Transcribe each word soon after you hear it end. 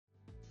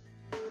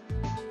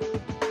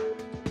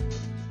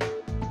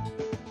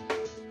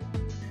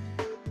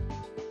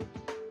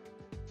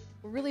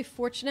really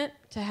fortunate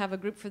to have a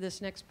group for this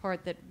next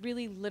part that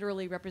really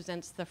literally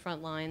represents the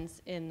front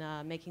lines in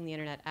making the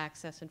internet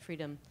access and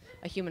freedom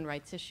a human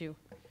rights issue.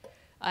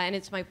 And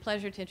it's my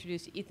pleasure to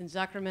introduce Ethan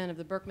Zuckerman of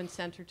the Berkman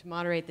Center to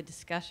moderate the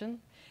discussion.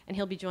 And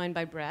he'll be joined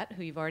by Brett,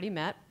 who you've already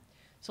met,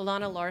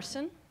 Solana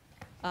Larsen,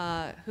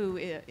 who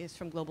is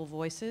from Global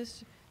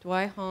Voices,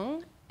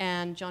 Hoang,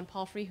 and John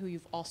Palfrey, who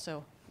you've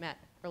also met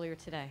earlier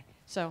today.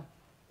 So,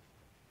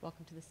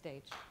 welcome to the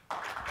stage.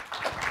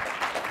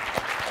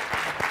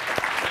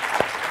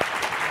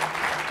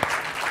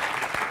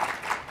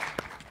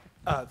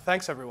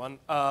 Thanks, everyone.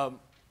 I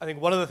think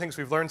one of the things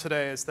we've learned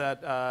today is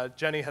that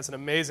Jenny has an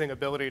amazing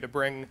ability to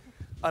bring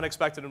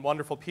unexpected and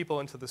wonderful people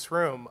into this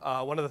room.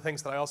 One of the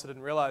things that I also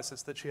didn't realize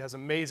is that she has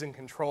amazing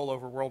control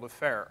over world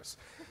affairs.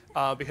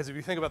 Because if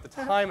you think about the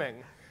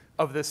timing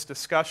of this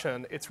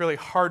discussion, it's really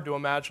hard to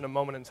imagine a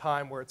moment in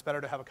time where it's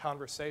better to have a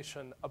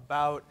conversation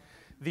about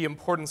the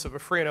importance of a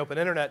free and open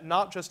internet,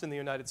 not just in the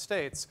United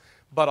States,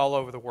 but all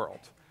over the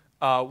world.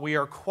 We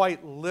are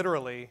quite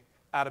literally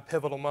at a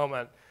pivotal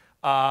moment.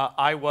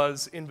 I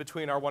was in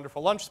between our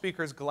wonderful lunch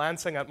speakers,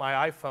 glancing at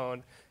my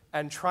iPhone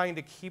and trying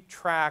to keep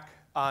track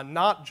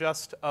not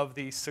just of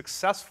the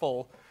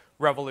successful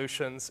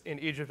revolutions in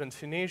Egypt and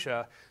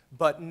Tunisia,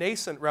 but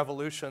nascent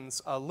revolutions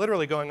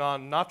literally going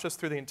on not just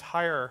through the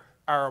entire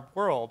Arab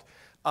world,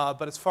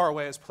 but as far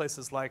away as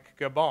places like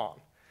Gabon.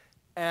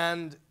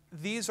 And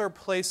these are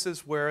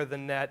places where the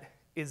net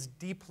is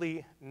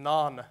deeply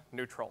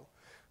non-neutral,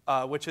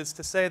 which is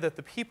to say that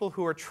the people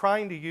who are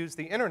trying to use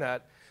the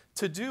internet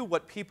to do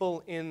what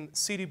people in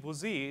Sidi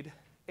Bouzid,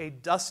 a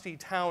dusty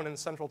town in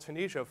central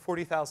Tunisia,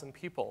 40,000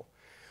 people,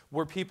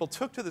 where people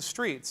took to the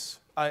streets,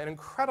 an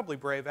incredibly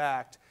brave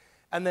act,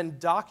 and then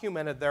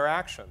documented their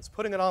actions,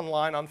 putting it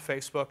online on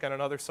Facebook and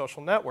on other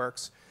social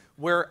networks,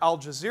 where Al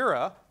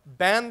Jazeera,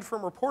 banned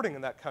from reporting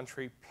in that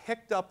country,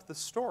 picked up the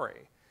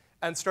story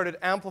and started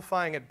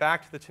amplifying it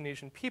back to the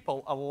Tunisian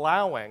people,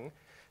 allowing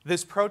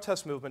this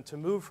protest movement to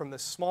move from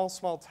this small,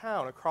 small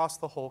town across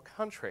the whole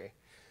country.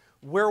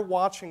 We're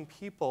watching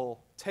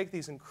people take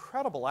these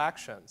incredible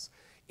actions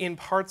in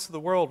parts of the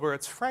world where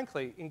it's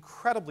frankly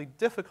incredibly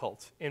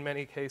difficult in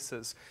many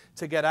cases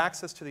to get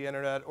access to the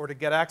internet or to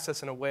get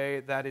access in a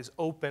way that is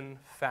open,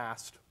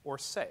 fast, or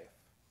safe.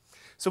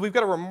 So we've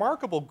got a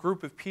remarkable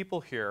group of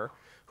people here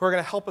who are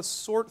going to help us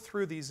sort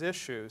through these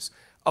issues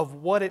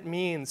of what it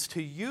means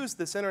to use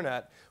this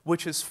internet,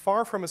 which is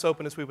far from as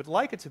open as we would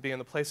like it to be in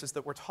the places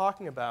that we're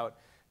talking about,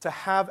 to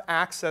have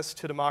access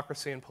to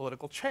democracy and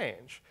political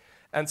change.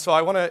 And so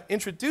I want to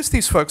introduce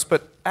these folks,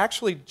 but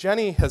actually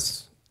Jenny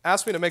has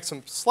asked me to make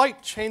some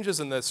slight changes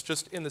in this,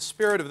 just in the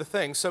spirit of the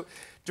thing. So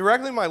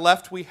directly to my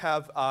left, we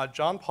have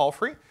John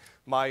Palfrey,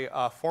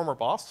 my former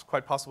boss,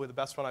 quite possibly the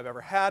best one I've ever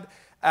had,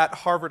 at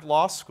Harvard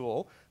Law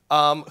School,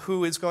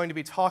 who is going to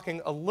be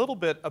talking a little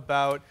bit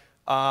about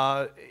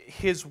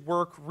his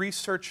work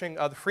researching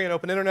the free and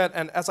open internet.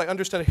 And as I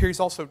understand it here, he's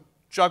also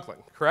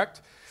juggling,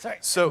 correct? Sorry.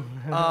 So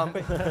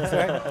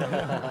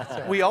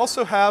we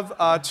also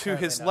have to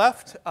his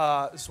left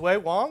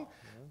Hoang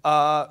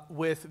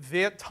with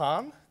Viet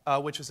Tan,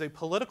 which is a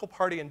political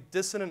party and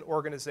dissident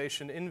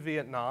organization in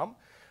Vietnam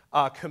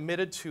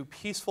committed to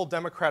peaceful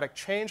democratic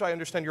change. I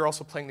understand you're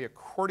also playing the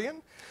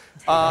accordion.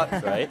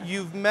 That's right.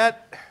 You've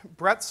met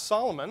Brett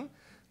Solomon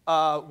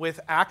with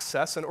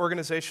Access, an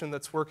organization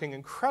that's working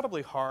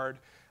incredibly hard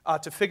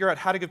to figure out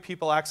how to give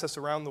people access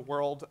around the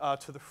world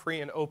to the free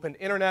and open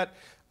internet.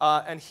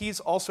 And he's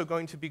also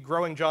going to be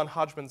growing John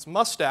Hodgman's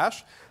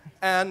mustache.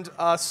 And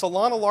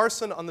Solana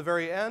Larsen on the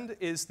very end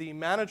is the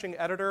managing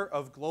editor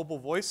of Global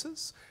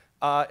Voices,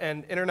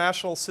 an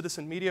international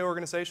citizen media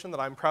organization that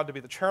I'm proud to be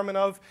the chairman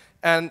of.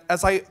 And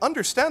as I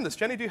understand this,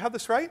 Jenny, do you have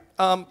this right?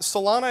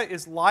 Solana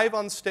is live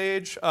on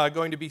stage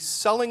going to be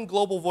selling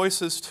Global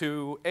Voices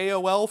to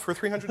AOL for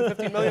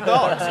 $350 million.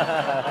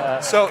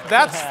 So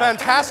that's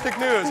fantastic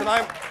news, and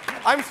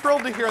I'm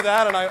thrilled to hear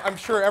that, and I'm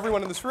sure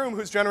everyone in this room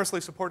who's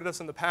generously supported us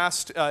in the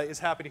past is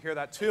happy to hear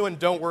that too, and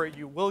don't worry,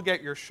 you will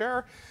get your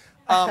share.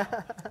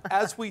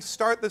 As we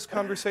start this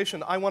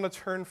conversation, I want to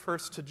turn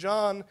first to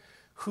John,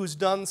 who's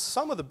done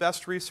some of the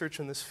best research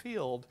in this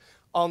field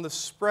on the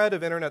spread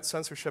of internet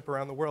censorship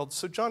around the world.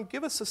 So John,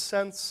 give us a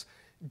sense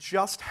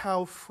just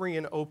how free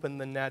and open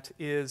the net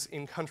is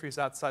in countries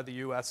outside the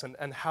US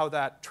and how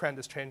that trend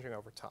is changing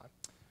over time.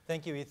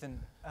 Thank you, Ethan.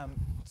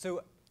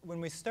 So when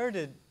we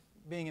started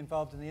being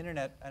involved in the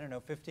internet, I don't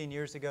know, 15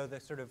 years ago, the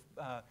sort of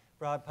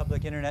broad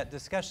public internet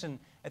discussion,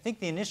 I think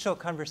the initial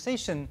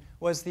conversation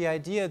was the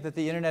idea that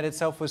the internet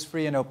itself was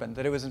free and open,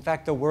 that it was in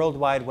fact the World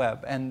Wide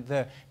Web. And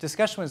the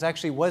discussion was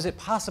actually, was it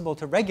possible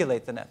to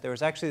regulate the net? There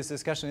was actually this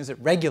discussion, is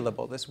it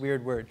regulable, this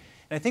weird word.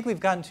 And I think we've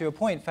gotten to a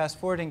point, fast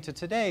forwarding to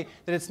today,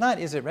 that it's not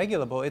is it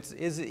regulable, it's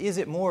is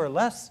it more or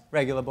less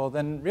regulable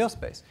than real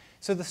space.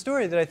 So the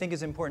story that I think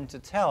is important to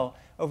tell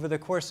over the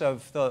course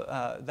of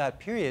that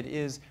period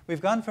is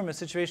we've gone from a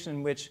situation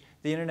in which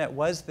the internet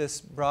was this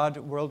broad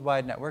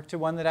worldwide network to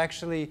one that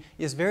actually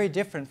is very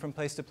different from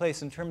place place to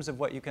place in terms of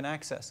what you can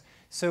access.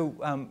 So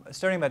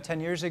starting about 10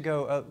 years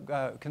ago,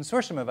 a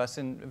consortium of us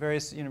in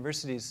various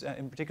universities,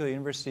 in particular the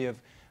University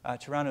of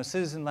Toronto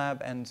Citizen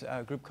Lab and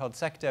a group called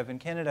SecDev in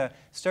Canada,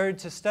 started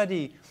to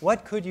study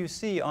what could you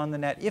see on the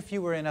net if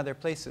you were in other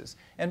places.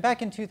 And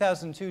back in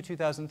 2002,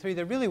 2003,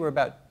 there really were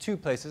about two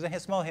places, a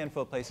small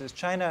handful of places,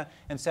 China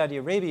and Saudi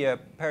Arabia,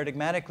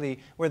 paradigmatically,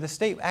 where the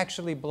state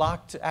actually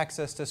blocked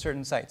access to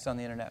certain sites on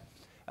the internet.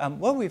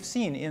 What we've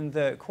seen in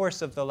the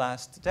course of the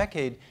last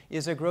decade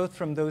is a growth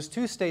from those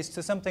two states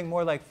to something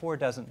more like 4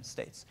 dozen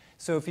states.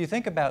 So if you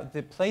think about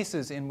the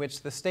places in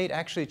which the state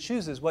actually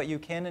chooses what you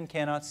can and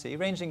cannot see,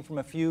 ranging from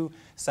a few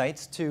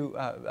sites to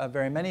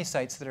very many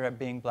sites that are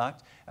being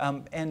blocked,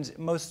 and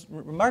most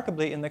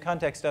remarkably in the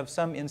context of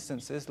some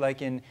instances,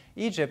 like in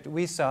Egypt,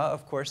 we saw,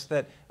 of course,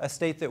 that a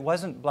state that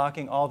wasn't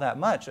blocking all that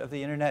much of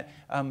the internet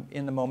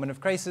in the moment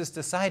of crisis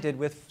decided,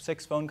 with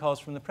 6 phone calls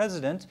from the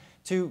president,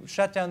 to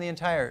shut down the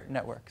entire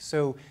network.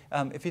 So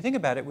if you think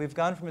about it, we've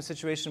gone from a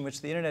situation in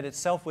which the internet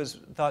itself was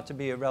thought to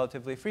be a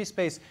relatively free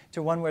space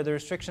to one where the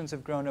restrictions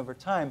have grown over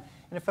time.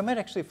 And if I might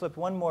actually flip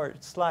one more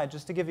slide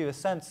just to give you a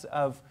sense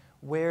of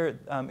where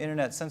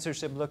internet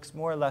censorship looks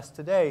more or less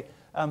today,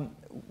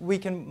 we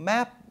can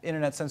map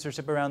internet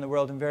censorship around the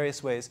world in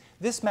various ways.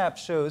 This map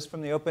shows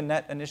from the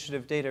OpenNet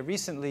Initiative data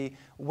recently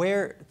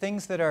where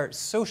things that are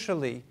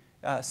socially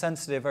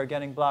sensitive are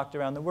getting blocked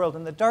around the world.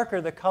 And the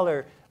darker the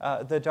color,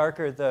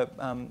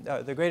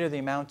 the greater the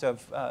amount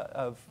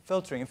of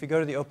filtering. If you go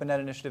to the OpenNet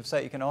Initiative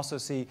site, you can also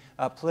see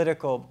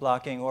political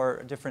blocking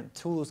or different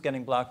tools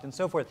getting blocked and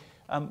so forth.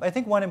 I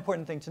think one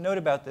important thing to note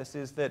about this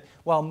is that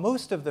while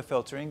most of the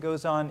filtering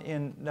goes on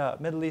in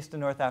Middle East and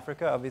North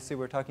Africa, obviously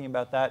we're talking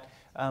about that,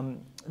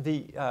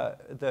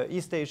 the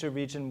East Asia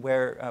region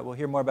where we'll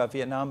hear more about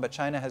Vietnam, but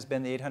China has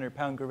been the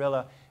 800-pound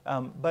gorilla,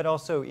 but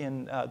also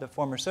in the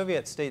former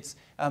Soviet states,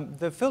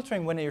 the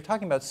filtering when you're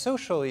talking about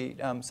socially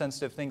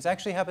sensitive things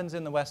actually happens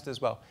in the West as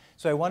well.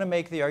 So I want to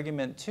make the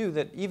argument too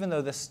that even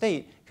though the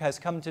state has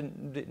come to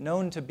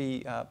known to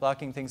be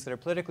blocking things that are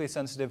politically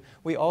sensitive,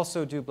 we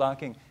also do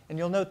blocking. And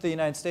you'll note the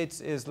United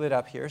States is lit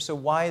up here. So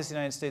why is the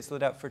United States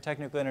lit up for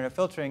technical internet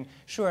filtering?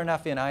 Sure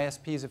enough, in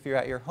ISPs, if you're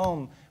at your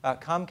home,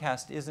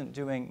 Comcast isn't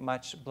doing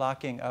much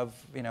blocking of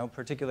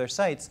particular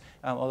sites,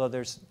 although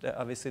there's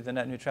obviously the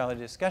net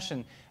neutrality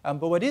discussion.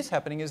 But what is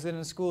happening is that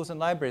in schools and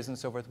libraries and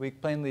so forth, we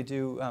plainly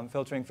do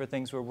filtering for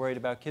things we're worried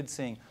about kids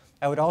seeing.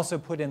 I would also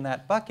put in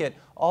that bucket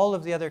all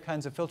of the other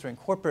kinds of filtering,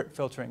 corporate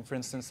filtering, for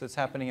instance, that's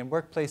happening in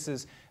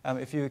workplaces.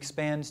 If you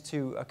expand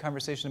to a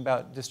conversation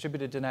about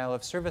distributed denial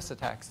of service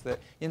attacks, the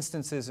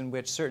instances in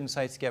which certain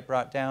sites get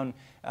brought down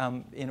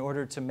in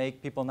order to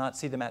make people not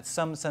see them at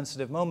some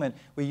sensitive moment,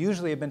 we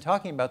usually have been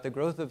talking about the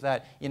growth of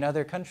that in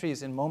other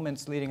countries in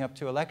moments leading up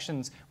to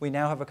elections. We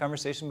now have a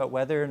conversation about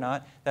whether or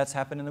not that's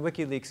happened in the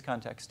WikiLeaks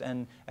context.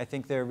 And I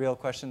think there are real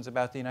questions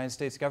about the United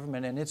States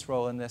government and its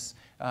role in this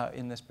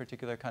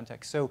particular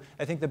context. So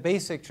I think the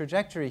basic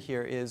trajectory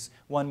here is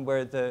one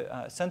where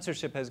the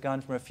censorship has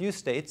gone from a few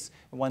states,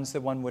 ones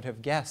that one would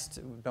have guessed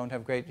don't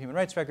have great human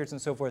rights records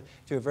and so forth,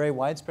 to a very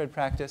widespread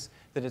practice,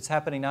 that it's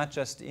happening not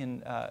just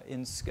in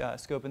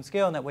scope and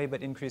scale in that way,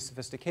 but increased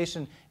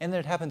sophistication, and that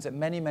it happens at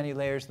many, many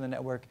layers in the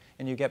network,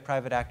 and you get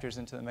private actors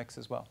into the mix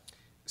as well.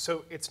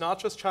 So it's not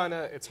just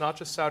China, it's not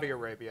just Saudi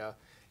Arabia,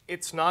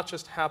 it's not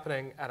just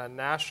happening at a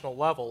national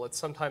level, it's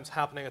sometimes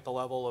happening at the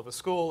level of a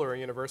school or a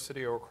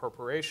university or a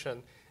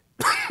corporation.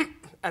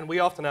 And we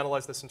often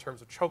analyze this in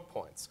terms of choke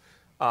points,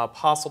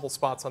 possible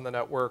spots on the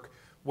network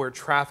where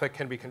traffic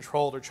can be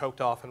controlled or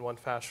choked off in one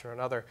fashion or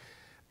another.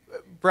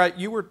 Brett,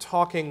 you were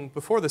talking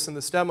before this in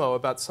this demo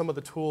about some of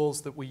the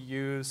tools that we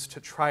use to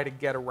try to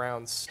get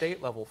around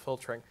state-level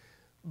filtering.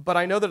 But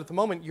I know that at the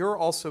moment you're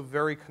also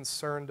very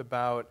concerned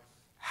about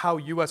how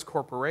US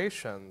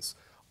corporations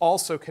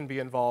also can be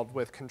involved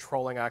with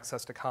controlling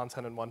access to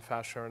content in one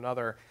fashion or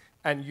another.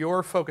 And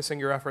you're focusing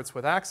your efforts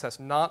with Access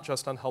not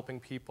just on helping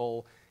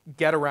people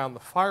get around the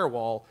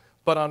firewall,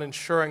 but on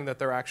ensuring that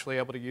they're actually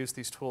able to use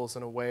these tools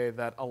in a way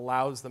that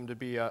allows them to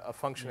be a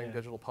functioning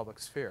digital public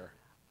sphere.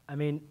 I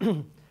mean,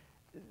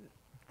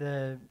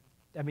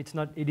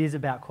 it is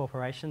about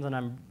corporations, and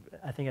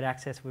I think at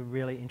Access we're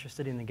really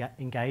interested in the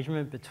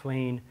engagement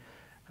between,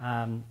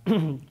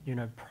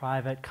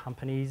 private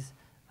companies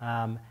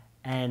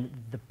and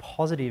the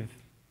positive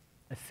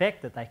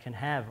effect that they can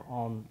have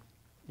on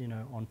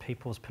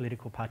people's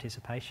political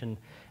participation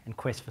and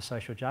quest for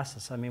social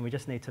justice. I mean, we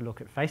just need to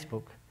look at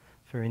Facebook,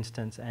 for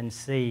instance, and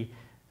see,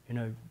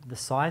 the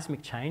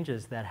seismic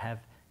changes that have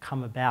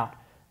come about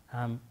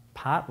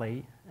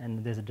partly,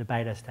 and there's a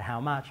debate as to how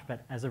much,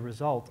 but as a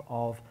result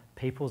of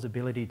people's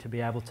ability to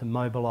be able to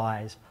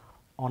mobilize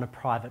on a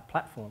private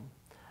platform.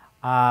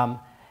 But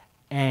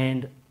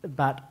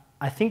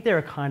I think there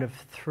are kind of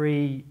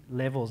 3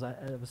 levels. I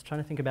was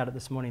trying to think about it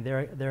this morning.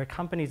 There are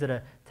companies that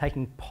are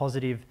taking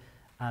positive,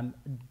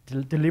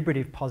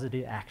 deliberative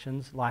positive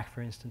actions, like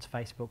for instance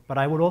Facebook. But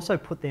I would also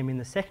put them in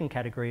the second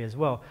category as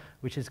well,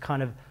 which is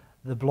kind of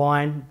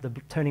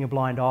turning a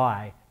blind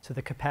eye to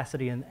the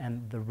capacity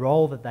and the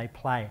role that they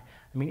play.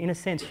 I mean, in a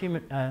sense,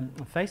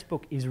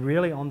 Facebook is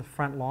really on the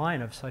front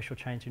line of social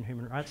change and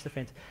human rights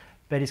defence,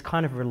 but is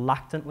kind of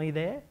reluctantly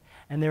there.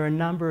 And there are a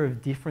number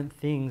of different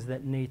things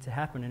that need to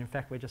happen. And in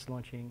fact, we're just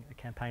launching a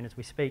campaign as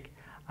we speak,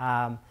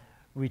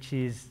 which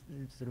is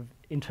sort of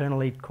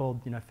internally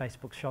called,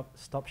 Facebook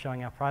Stop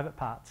Showing Our Private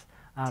Parts.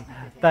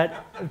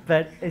 But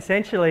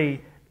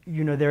essentially,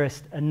 there are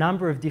a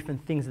number of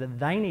different things that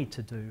they need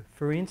to do.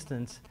 For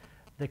instance,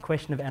 the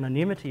question of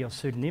anonymity or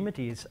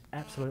pseudonymity is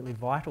absolutely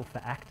vital for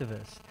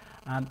activists.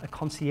 A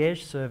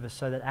concierge service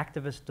so that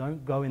activists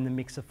don't go in the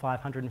mix of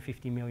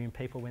 550 million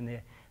people when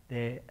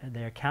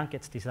their account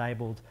gets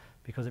disabled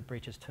because it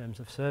breaches terms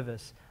of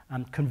service.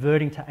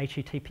 Converting to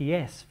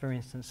HTTPS, for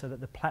instance, so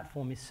that the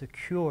platform is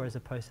secure as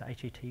opposed to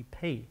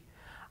HTTP.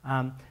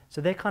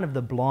 So they're kind of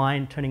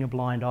turning a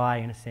blind eye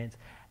in a sense.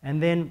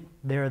 And then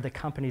there are the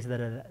companies that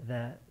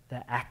are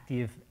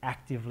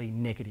actively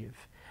negative.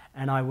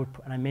 And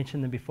I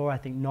mentioned them before. I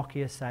think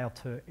Nokia's sale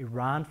to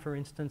Iran, for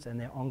instance, and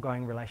their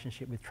ongoing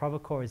relationship with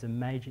Trovacor is a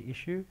major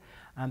issue.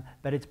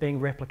 But it's being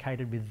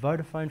replicated with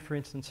Vodafone, for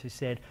instance, who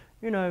said,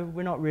 we're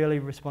not really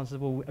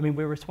responsible. I mean,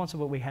 we're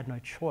responsible, we had no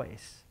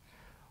choice.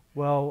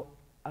 Well,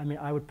 I mean,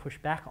 I would push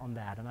back on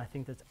that. And I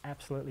think that's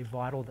absolutely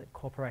vital that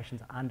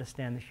corporations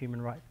understand the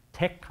human rights,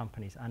 tech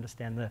companies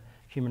understand the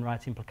human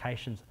rights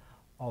implications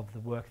of the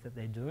work that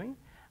they're doing.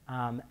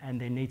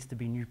 And there needs to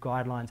be new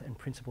guidelines and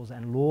principles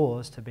and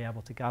laws to be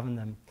able to govern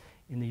them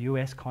in the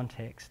US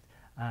context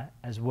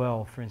as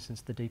well. For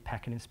instance, the deep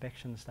packet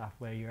inspection stuff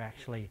where you're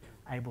actually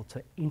able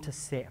to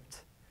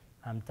intercept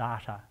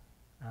data.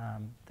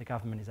 The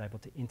government is able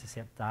to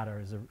intercept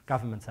data,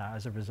 governments are,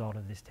 as a result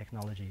of this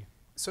technology.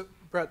 So,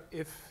 Brett,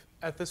 if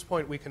at this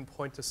point we can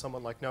point to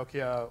someone like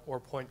Nokia or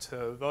point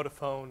to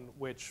Vodafone,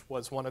 which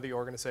was one of the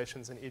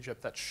organizations in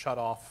Egypt that shut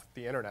off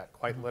the internet,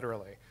 quite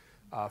literally,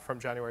 from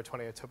January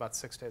 20th to about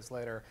 6 days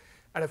later.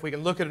 And if we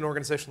can look at an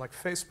organization like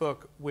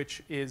Facebook,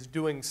 which is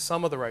doing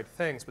some of the right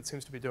things, but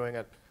seems to be doing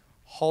it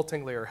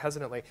haltingly or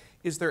hesitantly,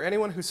 is there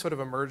anyone who's sort of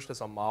emerged as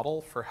a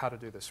model for how to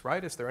do this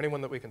right? Is there anyone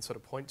that we can sort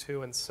of point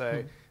to and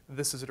say,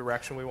 this is a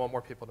direction we want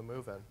more people to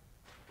move in?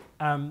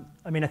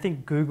 I mean, I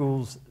think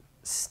Google's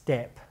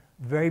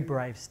very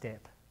brave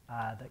step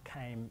that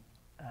came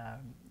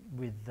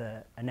with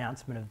the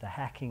announcement of the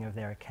hacking of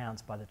their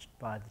accounts by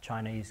the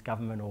Chinese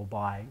government or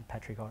by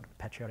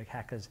patriotic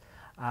hackers,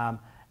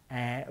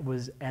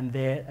 and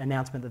their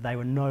announcement that they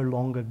were no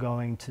longer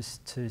going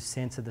to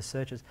censor the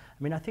searches.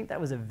 I mean, I think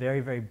that was a very,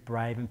 very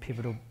brave and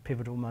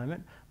pivotal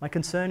moment. My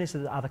concern is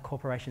that other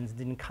corporations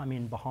didn't come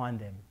in behind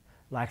them,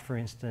 like, for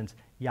instance,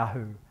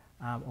 Yahoo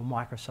or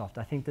Microsoft.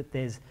 I think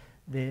that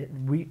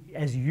we,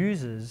 as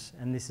users,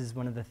 and this is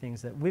one of the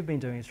things that we've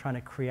been doing, is trying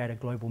to create a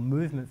global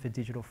movement for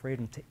digital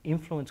freedom to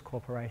influence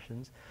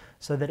corporations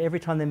so that every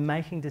time they're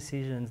making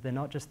decisions, they're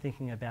not just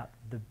thinking about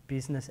the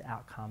business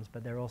outcomes,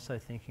 but they're also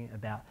thinking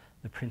about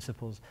the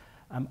principles.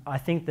 I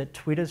think that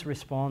Twitter's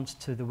response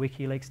to the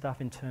WikiLeaks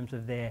stuff in terms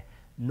of their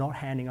not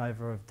handing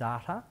over of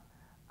data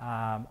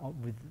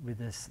with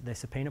their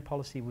subpoena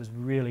policy was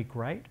really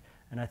great,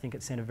 and I think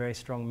it sent a very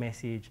strong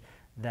message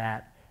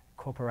that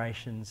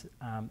corporations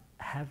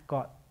have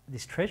got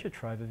this treasure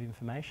trove of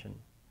information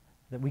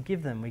that we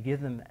give them. We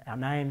give them our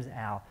names,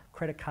 our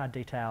credit card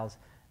details,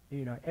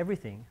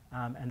 everything,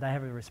 and they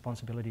have a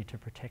responsibility to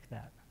protect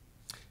that.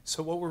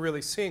 So what we're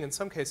really seeing in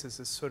some cases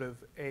is sort of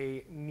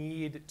a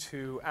need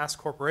to ask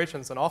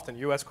corporations, and often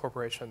US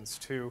corporations,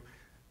 to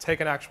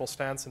take an actual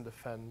stance and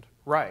defend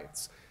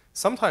rights.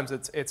 Sometimes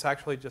it's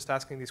actually just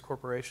asking these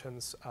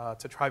corporations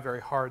to try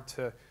very hard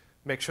to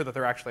make sure that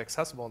they're actually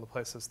accessible in the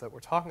places that we're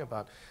talking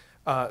about.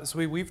 So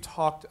we've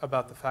talked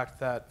about the fact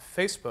that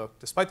Facebook,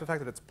 despite the fact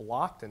that it's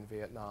blocked in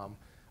Vietnam,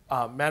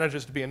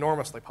 manages to be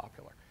enormously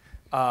popular.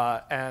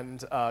 And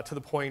to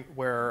the point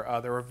where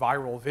there were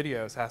viral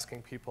videos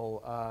asking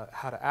people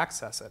how to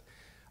access it.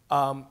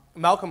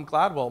 Malcolm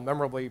Gladwell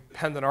memorably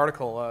penned an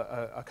article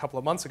a couple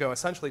of months ago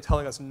essentially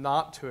telling us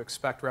not to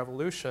expect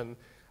revolution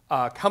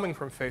coming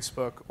from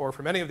Facebook or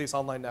from any of these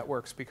online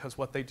networks, because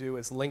what they do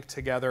is link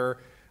together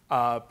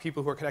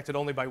people who are connected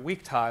only by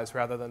weak ties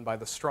rather than by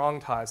the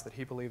strong ties that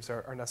he believes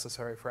are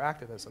necessary for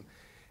activism.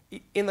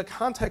 In the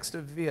context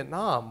of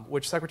Vietnam,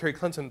 which Secretary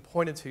Clinton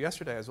pointed to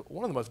yesterday as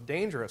one of the most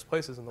dangerous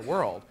places in the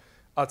world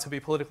to be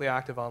politically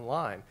active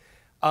online,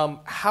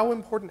 how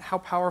important, how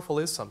powerful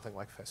is something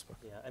like Facebook?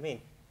 Yeah, I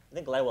mean, I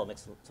think Gladwell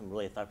makes some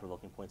really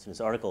thought-provoking points in his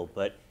article,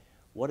 but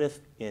what if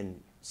in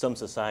some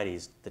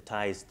societies the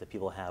ties that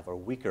people have are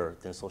weaker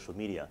than social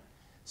media?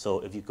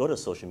 So if you go to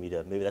social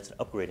media, maybe that's an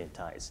upgrade in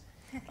ties.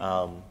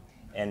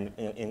 And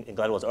in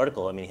Gladwell's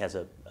article, I mean, he has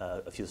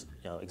a few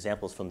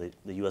examples from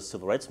the U.S.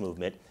 civil rights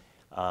movement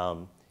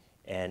and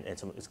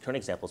some of his current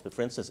examples. But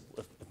for instance,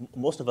 if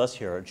most of us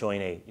here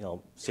join a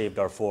Save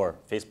Darfur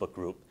Facebook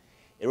group,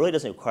 it really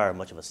doesn't require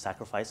much of a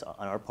sacrifice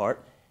on our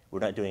part. We're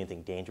not doing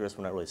anything dangerous.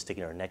 We're not really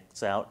sticking our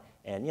necks out.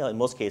 And in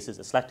most cases,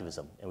 it's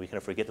slacktivism, and we kind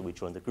of forget that we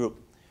joined the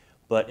group.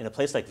 But in a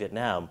place like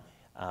Vietnam,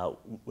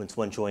 when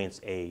someone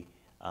joins a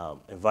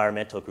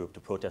environmental group to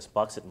protest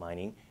bauxite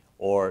mining,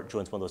 or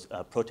joins one of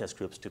those protest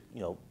groups to,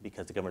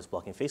 because the government's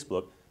blocking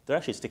Facebook, they're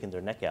actually sticking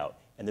their neck out,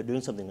 and they're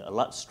doing something a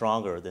lot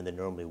stronger than they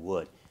normally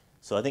would.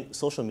 So I think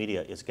social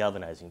media is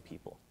galvanizing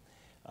people.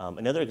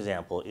 Another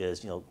example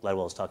is,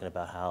 Gladwell was talking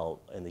about how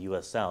in the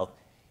U.S. South,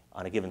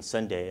 on a given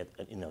Sunday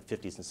in the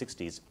 50s and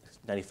 60s,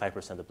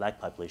 95% of the black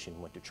population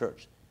went to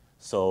church.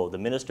 So the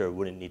minister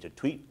wouldn't need to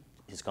tweet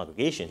his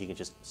congregation, he can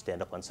just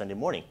stand up on Sunday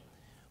morning.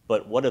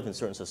 But what if in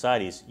certain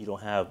societies you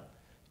don't have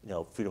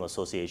freedom of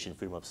association,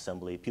 freedom of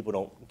assembly, people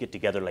don't get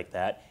together like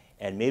that,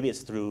 and maybe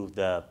it's through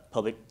the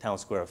public town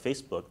square of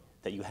Facebook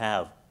that you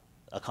have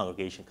a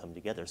congregation come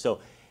together. So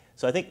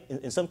I think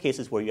in some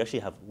cases where you actually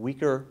have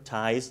weaker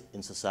ties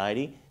in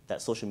society,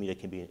 that social media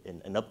can be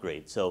an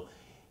upgrade. So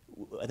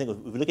I think if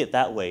we look at it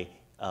that way,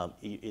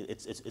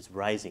 it's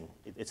rising.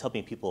 It's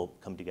helping people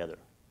come together.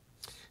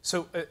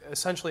 So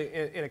essentially,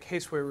 in a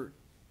case where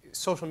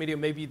social media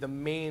may be the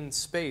main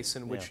space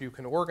in which you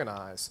can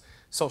organize,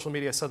 social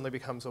media suddenly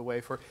becomes a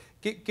way for,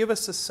 give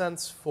us a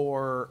sense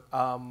for,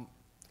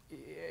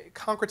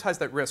 concretize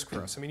that risk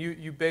for us. I mean,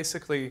 you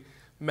basically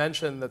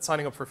mentioned that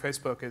signing up for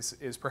Facebook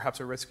is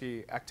perhaps a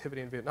risky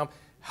activity in Vietnam.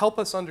 Help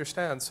us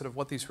understand sort of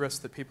what these risks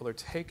that people are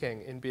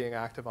taking in being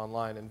active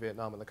online in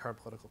Vietnam and the current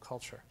political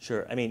culture.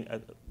 Sure. I mean,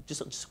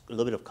 just a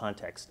little bit of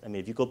context. I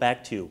mean, if you go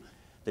back to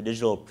the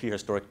digital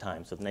prehistoric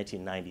times of the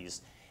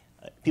 1990s,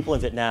 people in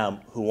Vietnam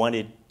who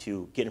wanted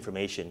to get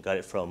information got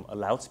it from a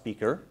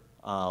loudspeaker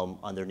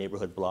on their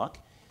neighborhood block,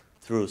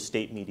 through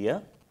state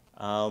media,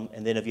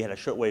 and then if you had a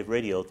shortwave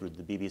radio, through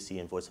the BBC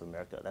and Voice of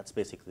America. That's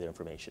basically their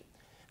information.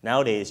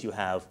 Nowadays, you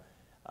have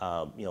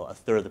a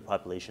third of the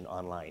population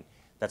online.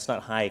 That's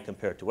not high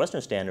compared to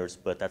Western standards,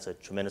 but that's a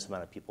tremendous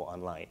amount of people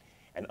online.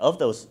 And of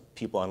those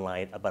people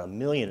online, about 1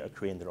 million are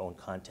creating their own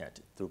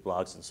content through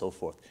blogs and so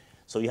forth.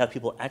 So you have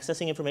people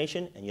accessing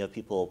information, and you have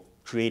people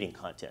creating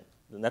content.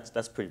 And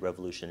that's pretty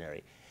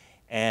revolutionary.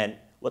 And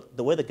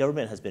the way the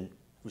government has been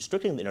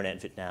restricting the internet in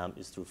Vietnam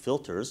is through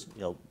filters,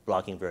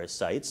 blocking various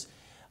sites,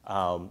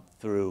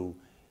 through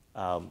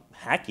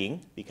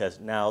hacking, because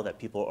now that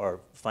people are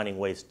finding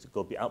ways to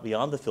go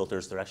beyond the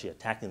filters, they're actually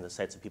attacking the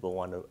sites that people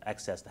want to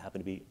access that happen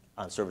to be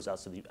on servers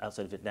outside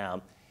of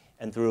Vietnam,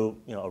 and through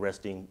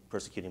arresting,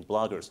 persecuting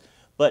bloggers.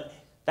 But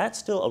that's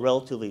still a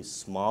relatively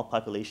small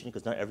population,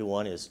 because not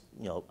everyone is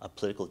a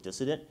political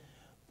dissident.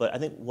 But I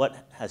think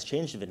what has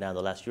changed in Vietnam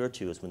the last year or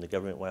two is when the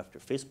government went after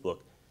Facebook,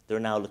 they're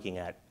now looking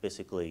at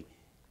basically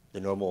the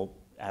normal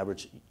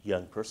average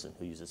young person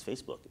who uses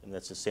Facebook. And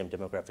that's the same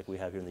demographic we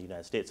have here in the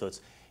United States. So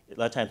a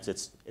lot of times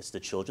it's the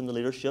children in the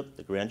leadership,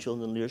 the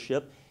grandchildren in the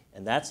leadership,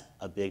 and that's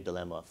a big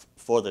dilemma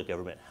for the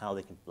government, how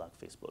they can block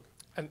Facebook.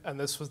 And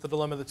this was the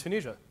dilemma that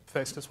Tunisia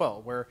faced as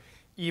well, where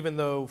even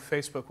though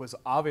Facebook was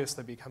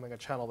obviously becoming a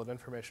channel that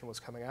information was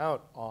coming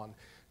out on,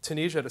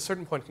 Tunisia at a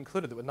certain point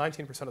concluded that with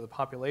 19% of the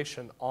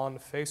population on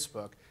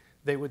Facebook,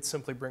 they would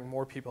simply bring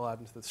more people out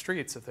into the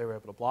streets if they were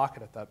able to block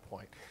it at that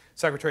point.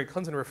 Secretary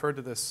Clinton referred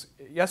to this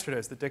yesterday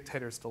as the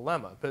dictator's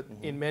dilemma, but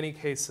in many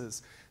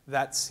cases,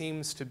 that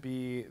seems to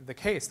be the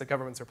case that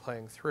governments are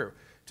playing through.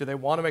 Do they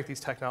want to make these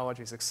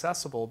technologies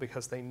accessible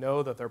because they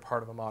know that they're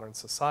part of a modern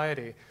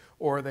society,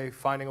 or are they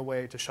finding a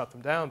way to shut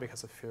them down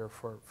because of fear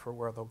for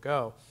where they'll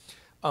go?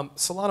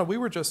 Solana, we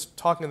were just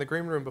talking in the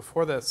green room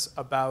before this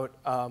about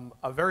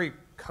a very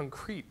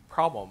concrete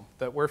problem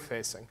that we're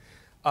facing.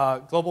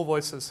 Global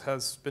Voices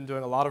has been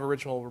doing a lot of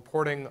original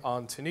reporting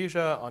on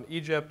Tunisia, on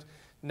Egypt,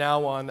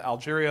 now on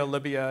Algeria,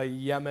 Libya,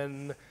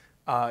 Yemen,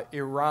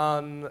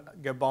 Iran,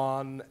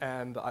 Gabon,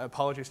 and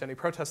apologies to any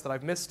protests that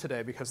I've missed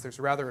today because there's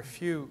rather a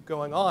few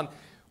going on.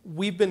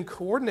 We've been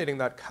coordinating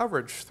that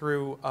coverage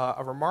through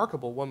a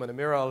remarkable woman,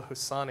 Amira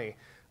al-Husani,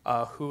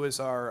 who is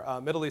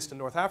our Middle East and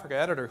North Africa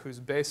editor who's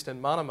based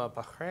in Manama,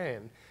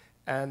 Bahrain.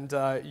 And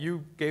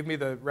you gave me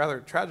the rather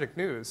tragic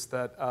news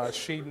that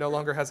she no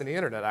longer has any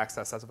internet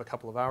access as of a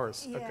couple of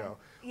hours ago.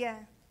 Yeah.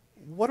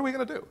 What are we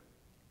going to do?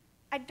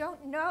 I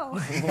don't know.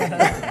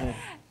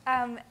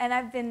 And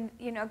I've been,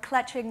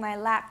 clutching my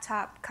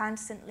laptop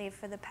constantly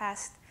for the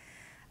past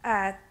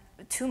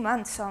 2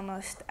 months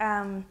almost.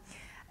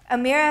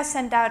 Amira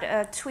sent out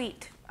a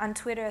tweet on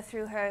Twitter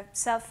through her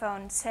cell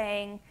phone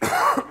saying,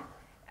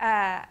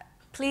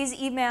 please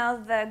email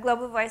the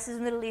Global Voices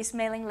Middle East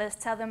mailing list,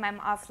 tell them I'm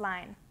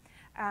offline.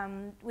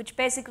 Which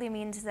basically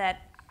means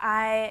that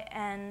I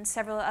and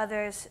several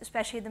others,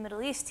 especially the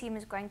Middle East team,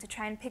 is going to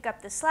try and pick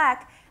up the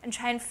slack and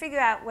try and figure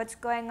out what's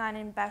going on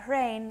in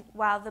Bahrain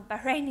while the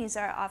Bahrainis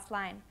are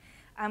offline.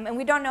 And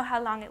we don't know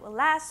how long it will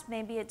last.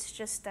 Maybe it's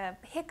just a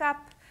hiccup.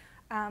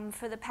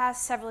 For the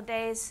past several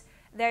days,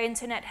 their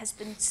internet has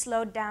been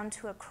slowed down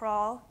to a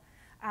crawl.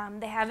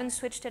 They haven't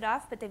switched it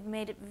off, but they've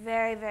made it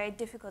very, very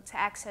difficult to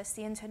access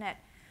the internet.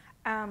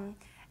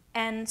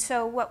 And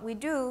so what we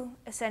do,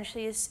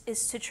 essentially,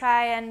 is to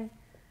try and,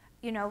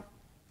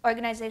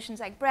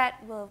 organizations like Brett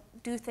will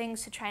do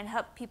things to try and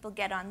help people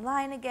get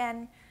online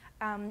again.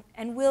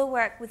 And we'll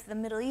work with the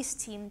Middle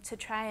East team to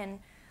try and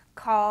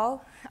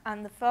call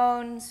on the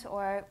phones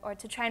or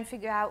to try and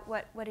figure out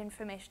what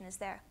information is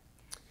there.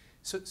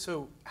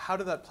 So how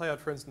did that play out,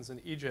 for instance,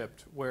 in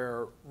Egypt,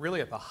 where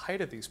really at the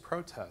height of these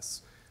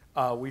protests,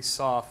 we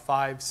saw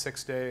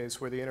 5-6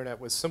 days where the internet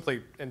was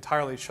simply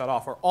entirely shut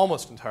off, or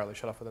almost entirely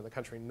shut off within the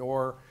country.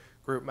 NOR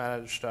Group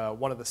managed,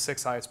 one of the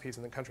 6 ISPs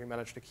in the country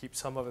managed to keep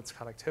some of its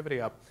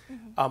connectivity up.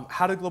 Mm-hmm.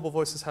 How did Global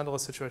Voices handle a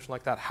situation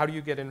like that? How do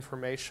you get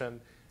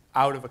information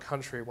out of a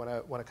country when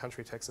a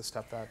country takes a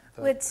step that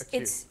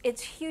acute?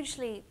 It's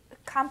hugely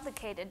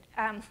complicated.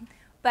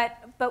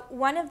 But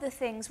one of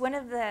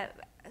the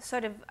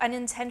sort of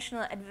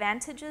unintentional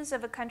advantages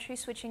of a country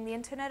switching the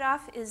internet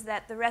off is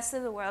that the rest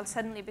of the world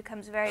suddenly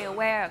becomes very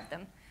aware of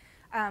them.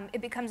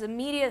 It becomes a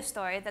media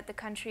story that the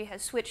country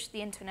has switched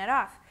the internet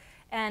off.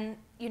 And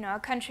a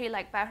country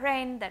like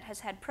Bahrain that has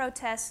had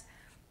protests,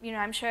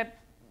 I'm sure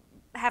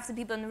half the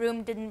people in the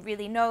room didn't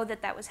really know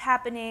that that was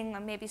happening, or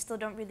maybe still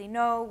don't really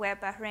know where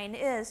Bahrain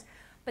is.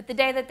 But the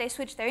day that they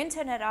switch their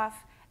internet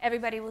off,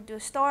 everybody will do a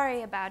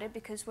story about it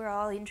because we're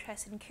all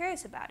interested and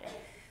curious about it.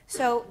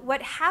 So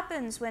what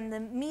happens when the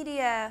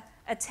media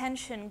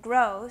attention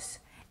grows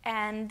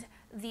and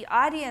the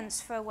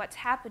audience for what's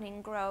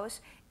happening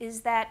grows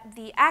is that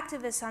the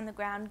activists on the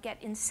ground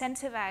get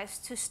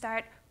incentivized to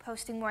start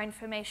posting more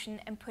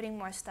information and putting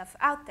more stuff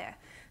out there.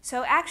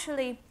 So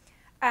actually,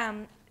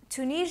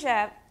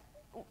 Tunisia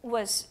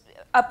was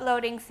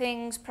uploading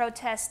things,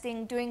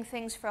 protesting, doing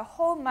things for a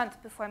whole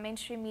month before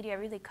mainstream media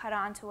really caught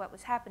on to what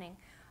was happening.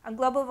 On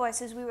Global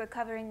Voices, we were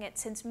covering it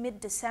since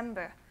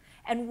mid-December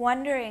and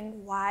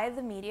wondering why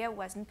the media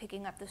wasn't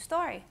picking up the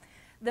story.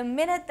 The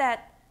minute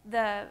that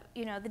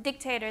the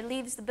dictator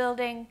leaves the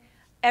building,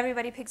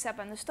 everybody picks up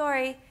on the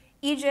story.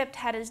 Egypt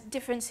had a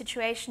different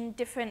situation,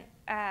 different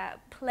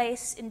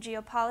place in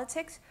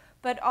geopolitics,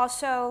 but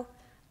also,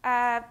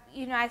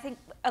 I think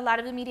a lot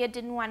of the media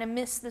didn't want to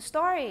miss the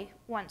story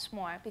once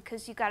more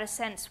because you got a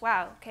sense,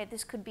 wow, okay,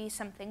 this could be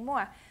something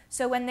more.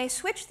 So when they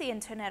switched the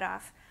internet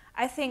off,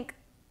 I think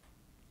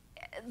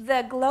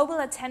the global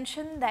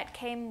attention that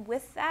came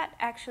with that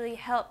actually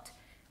helped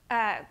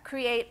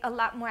create a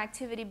lot more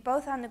activity,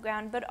 both on the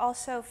ground, but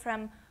also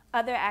from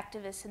other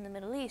activists in the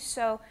Middle East.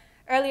 So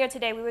earlier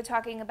today, we were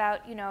talking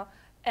about,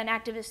 an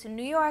activist in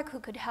New York who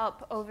could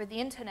help over the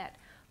internet.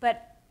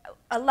 But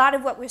a lot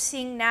of what we're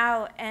seeing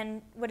now,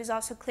 and what is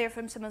also clear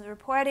from some of the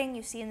reporting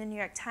you see in the New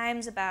York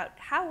Times about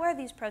how were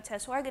these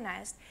protests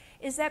organized,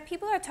 is that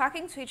people are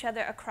talking to each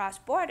other across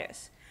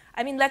borders.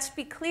 I mean, let's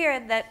be clear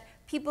that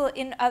people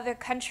in other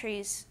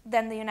countries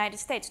than the United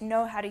States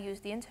know how to use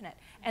the internet.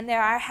 And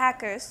there are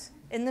hackers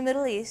in the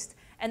Middle East,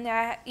 and there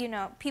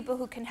are people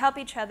who can help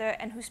each other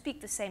and who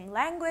speak the same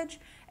language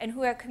and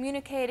who are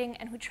communicating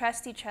and who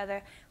trust each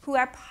other, who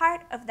are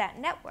part of that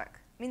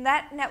network. I mean,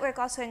 that network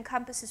also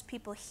encompasses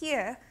people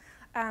here,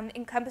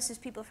 encompasses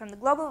people from the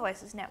Global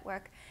Voices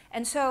network.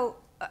 And so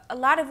a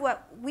lot of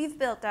what we've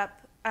built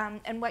up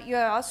and what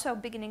you're also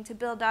beginning to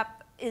build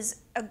up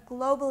is a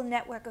global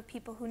network of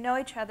people who know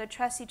each other,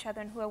 trust each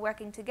other, and who are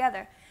working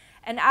together.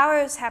 And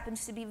ours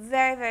happens to be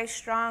very, very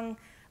strongly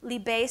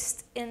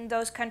based in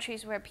those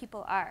countries where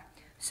people are.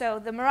 So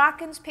the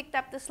Moroccans picked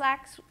up the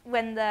slacks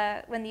when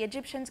the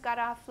Egyptians got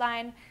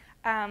offline.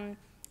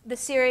 The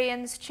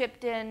Syrians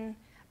chipped in.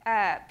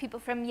 People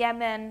from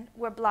Yemen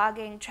were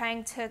blogging,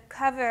 trying to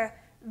cover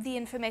the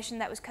information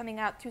that was coming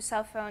out through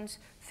cell phones,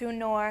 through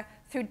NOR,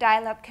 through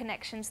dial-up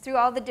connections, through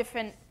all the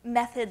different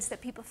methods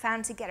that people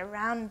found to get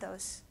around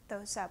those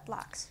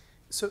blocks.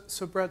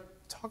 So Brett,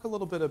 talk a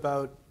little bit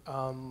about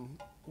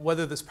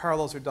whether this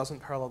parallels or doesn't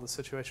parallel the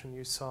situation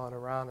you saw in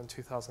Iran in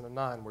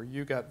 2009, where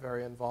you got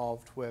very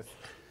involved with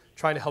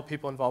trying to help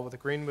people involved with the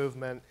Green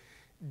Movement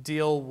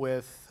deal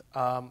with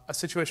a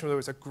situation where there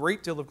was a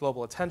great deal of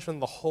global attention,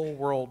 the whole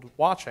world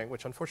watching,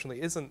 which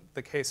unfortunately isn't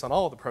the case on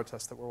all of the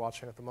protests that we're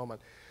watching at the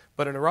moment.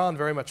 But in Iran,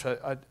 very much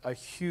a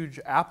huge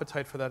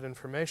appetite for that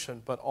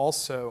information, but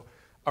also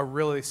a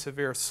really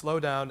severe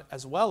slowdown,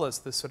 as well as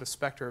this sort of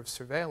specter of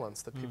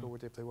surveillance that people were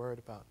deeply worried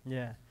about.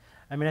 Yeah.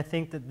 I mean, I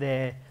think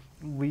that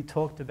we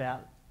talked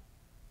about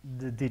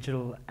the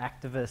digital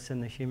activists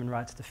and the human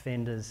rights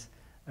defenders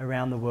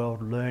around the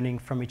world learning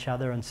from each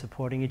other and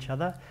supporting each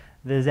other.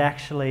 There's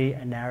actually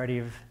a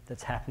narrative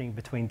that's happening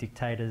between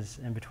dictators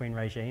and between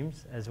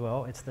regimes as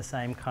well. It's the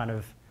same kind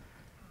of,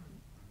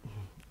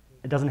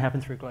 it doesn't happen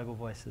through Global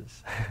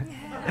Voices.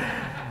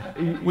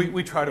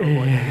 we try to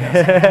avoid it,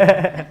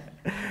 yes.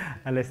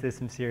 Unless there's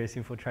some serious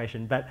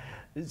infiltration. But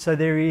so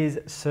there is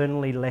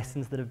certainly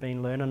lessons that have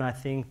been learned, and I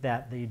think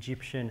that the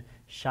Egyptian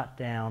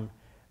shutdown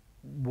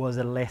was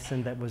a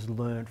lesson that was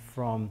learned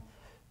from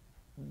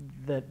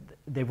that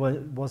there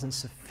wasn't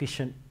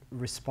sufficient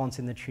response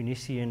in the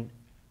Tunisian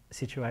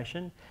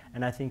situation,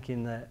 and I think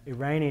in the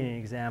Iranian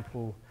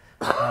example,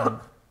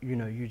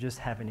 you just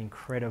have an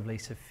incredibly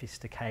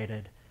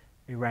sophisticated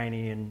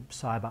Iranian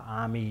cyber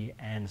army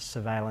and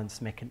surveillance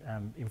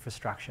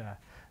infrastructure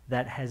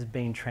that has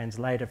been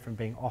translated from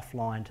being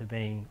offline to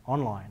being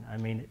online. I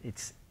mean,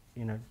 it's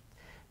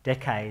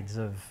decades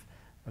of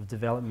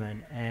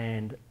development,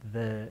 and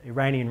the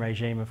Iranian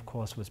regime, of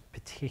course,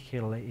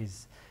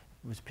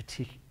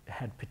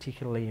 had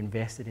particularly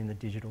invested in the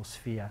digital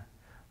sphere.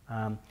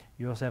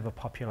 You also have a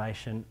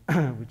population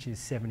which is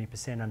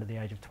 70% under the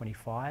age of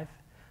 25.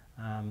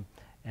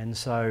 And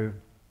so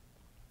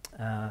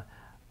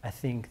I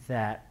think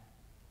that,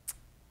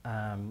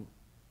 I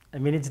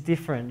mean, it's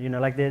different, you know,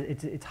 like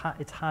it's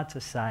hard to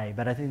say,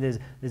 but I think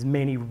there's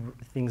many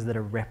things that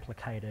are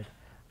replicated.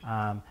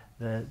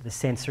 The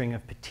censoring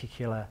of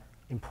particular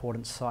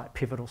important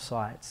pivotal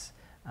sites,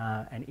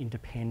 and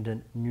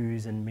independent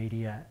news and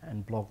media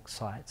and blog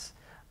sites.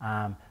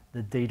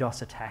 The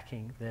DDoS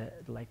attacking,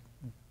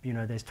 you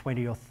know, there's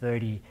 20 or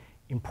 30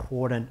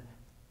 important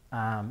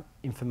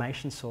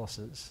information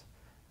sources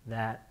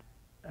that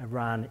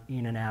run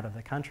in and out of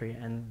the country,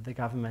 and the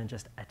government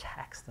just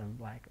attacks them.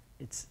 Like,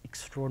 it's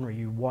extraordinary.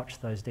 You watch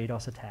those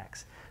DDoS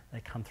attacks, they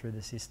come through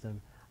the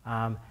system,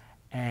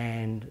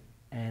 and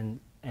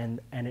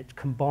it's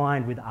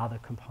combined with other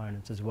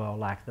components as well,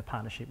 like the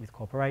partnership with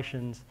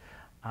corporations,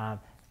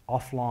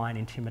 offline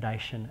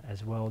intimidation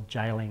as well,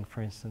 jailing,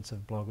 for instance,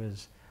 of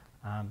bloggers.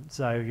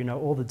 So, you know,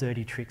 all the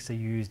dirty tricks are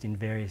used in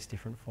various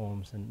different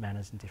forms and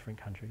manners in different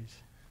countries.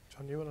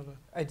 John, you wanted to?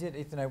 I did,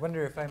 Ethan. I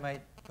wonder if I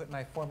might put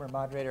my former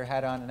moderator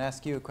hat on and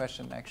ask you a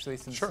question, actually,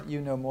 since Sure.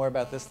 you know more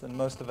about this than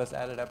most of us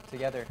added up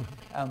together.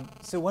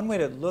 So one way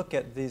to look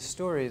at these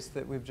stories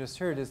that we've just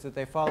heard is that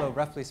they follow,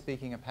 roughly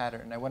speaking, a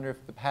pattern. I wonder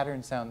if the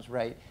pattern sounds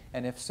right,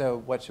 and if so,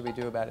 what should we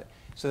do about it?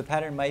 So the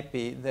pattern might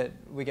be that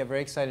we get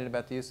very excited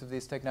about the use of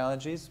these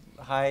technologies,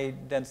 high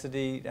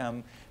density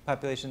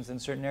populations in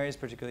certain areas,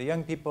 particularly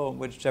young people,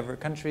 whichever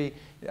country.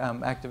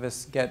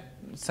 Activists get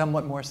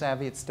somewhat more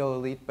savvy. It's still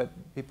elite, but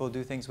people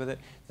do things with it.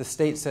 The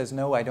state says,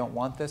 no, I don't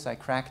want this. I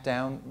crack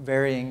down,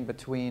 varying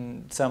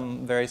between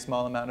some very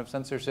small amount of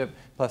censorship,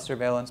 plus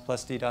surveillance,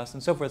 plus DDoS,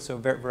 and so forth. So a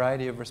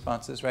variety of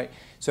responses, right?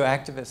 So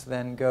activists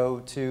then go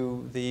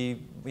to the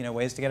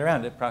ways to get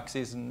around it,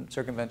 proxies and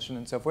circumvention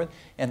and so forth.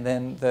 And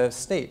then the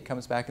state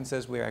comes back and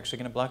says, we're actually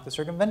going to block the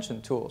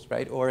circumvention tools,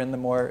 right? Or in the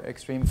more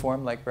extreme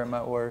form, like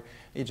Burma or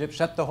Egypt,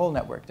 shut the whole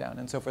network down,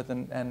 and so forth,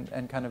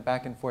 and kind of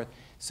back and forth.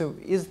 So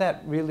is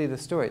that really the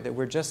story, that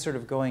we're just sort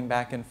of going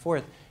back and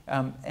forth?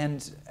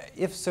 And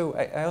if so,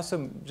 I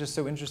also just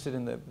so interested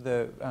in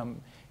the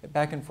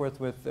back and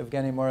forth with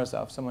Evgeny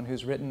Morozov, someone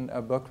who's written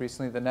a book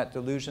recently, The Net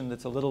Delusion,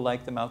 that's a little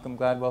like the Malcolm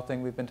Gladwell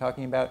thing we've been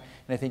talking about.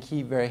 And I think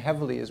he very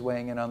heavily is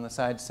weighing in on the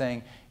side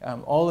saying,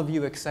 all of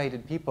you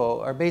excited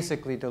people are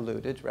basically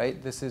deluded,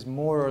 right? This is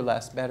more or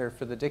less better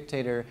for the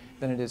dictator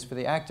than it is for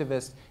the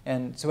activist.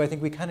 And so I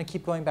think we kind of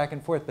keep going back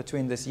and forth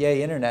between this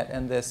yay internet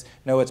and this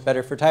no, it's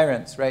better for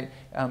tyrants, right?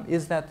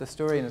 Is that the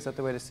story, and is that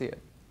the way to see it?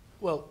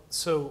 Well,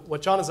 so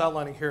what John is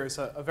outlining here is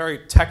a very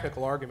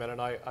technical argument,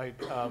 and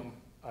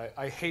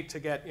I hate to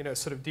get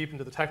sort of deep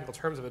into the technical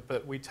terms of it,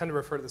 but we tend to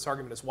refer to this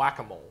argument as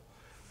whack-a-mole.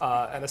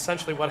 And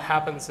essentially what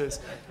happens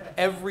is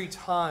every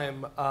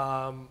time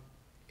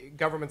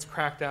governments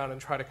crack down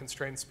and try to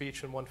constrain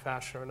speech in one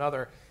fashion or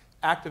another,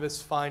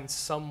 activists find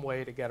some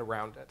way to get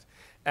around it.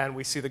 And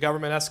we see the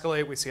government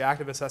escalate, we see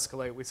activists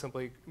escalate, we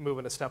simply move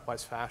in a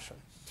stepwise fashion.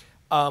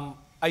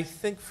 I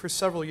think for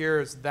several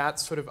years that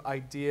sort of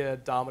idea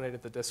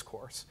dominated the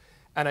discourse.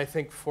 And I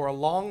think for a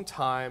long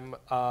time,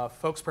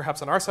 folks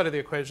perhaps on our side of the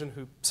equation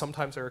who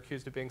sometimes are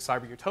accused of being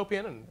cyber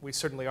utopian, and we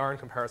certainly are in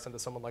comparison to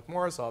someone like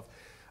Morozov,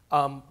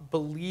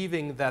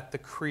 believing that the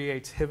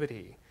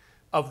creativity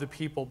of the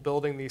people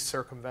building these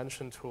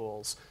circumvention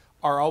tools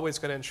are always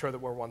going to ensure that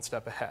we're one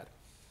step ahead.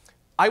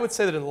 I would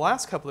say that in the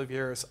last couple of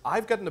years,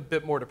 I've gotten a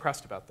bit more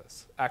depressed about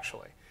this,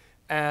 actually.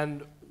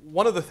 And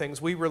one of the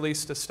things, we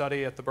released a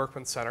study at the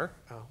Berkman Center,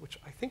 which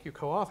I think you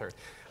co-authored,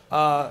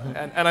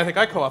 and I think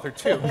I co-authored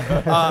too.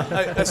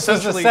 This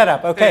is a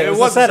setup, okay, it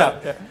was a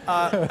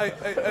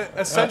setup.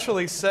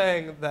 Essentially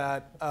saying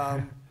that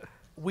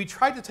we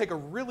tried to take a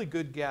really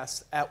good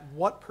guess at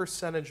what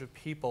percentage of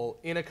people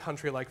in a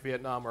country like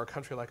Vietnam or a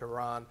country like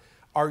Iran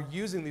are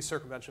using these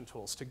circumvention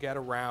tools to get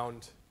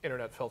around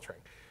internet filtering.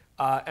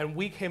 And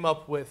we came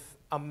up with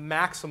a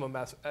maximum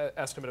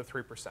estimate of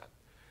 3%.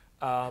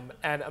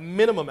 And a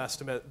minimum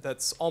estimate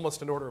that's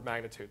almost an order of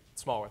magnitude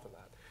smaller than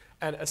that.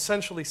 And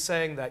essentially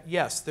saying that,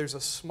 yes, there's a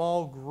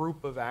small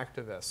group of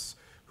activists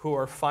who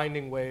are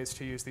finding ways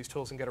to use these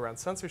tools and get around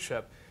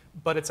censorship,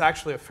 but it's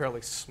actually a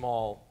fairly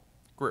small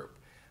group.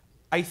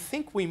 I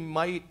think we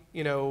might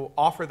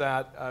offer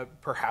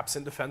that perhaps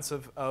in defense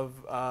of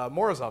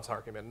Morozov's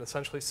argument and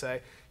essentially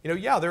say,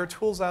 yeah, there are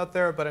tools out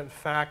there, but in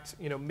fact,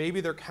 maybe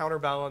they're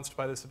counterbalanced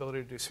by this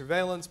ability to do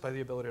surveillance, by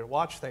the ability to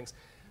watch things.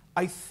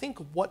 I think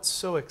what's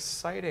so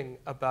exciting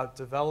about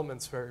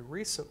developments very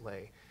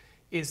recently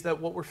is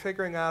that what we're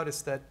figuring out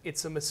is that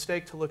it's a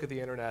mistake to look at the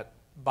internet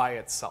by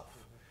itself.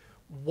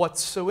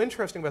 What's so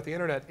interesting about the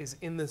internet is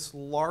in this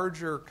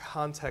larger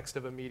context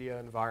of a media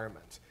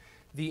environment.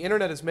 The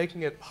internet is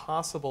making it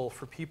possible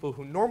for people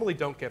who normally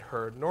don't get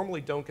heard,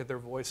 normally don't get their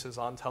voices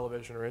on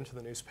television or into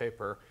the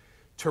newspaper,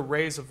 to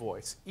raise a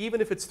voice,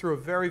 even if it's through a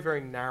very,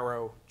 very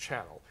narrow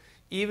channel.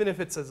 Even if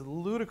it's as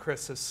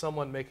ludicrous as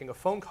someone making a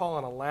phone call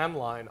on a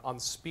landline on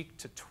speak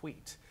to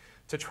tweet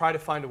to try to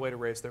find a way to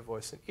raise their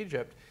voice in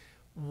Egypt,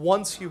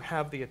 once you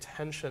have the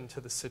attention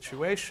to the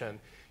situation,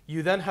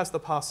 you then has the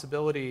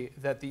possibility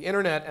that the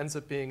internet ends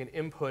up being an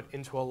input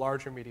into a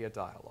larger media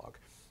dialogue.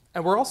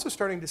 And we're also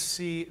starting to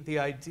see the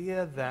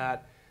idea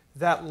that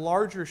that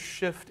larger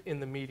shift in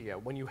the media,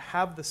 when you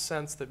have the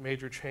sense that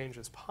major change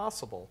is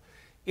possible,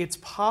 it's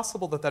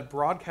possible that that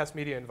broadcast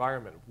media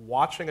environment,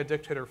 watching a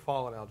dictator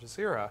fall in Al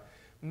Jazeera,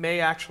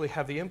 may actually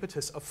have the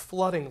impetus of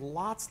flooding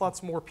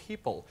lots more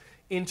people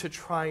into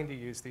trying to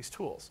use these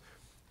tools.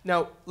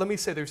 Now, let me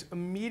say there's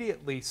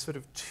immediately sort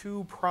of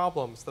two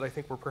problems that I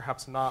think we're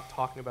perhaps not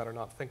talking about or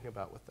not thinking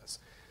about with this.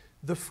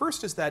 The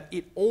first is that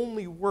it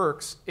only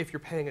works if you're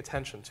paying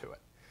attention to it.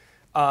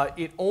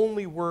 It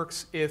only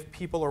works if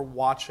people are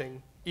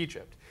watching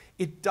Egypt.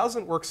 It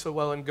doesn't work so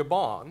well in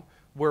Gabon,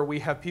 where we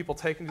have people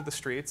taken to the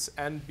streets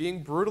and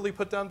being brutally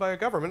put down by a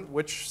government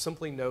which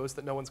simply knows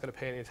that no one's going to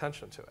pay any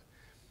attention to it.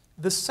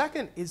 The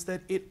second is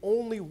that it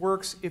only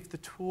works if the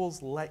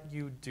tools let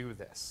you do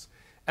this.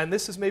 And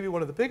this is maybe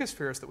one of the biggest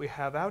fears that we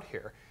have out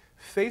here.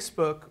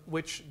 Facebook,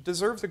 which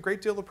deserves a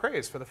great deal of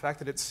praise for the fact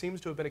that it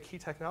seems to have been a key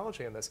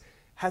technology in this,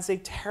 has a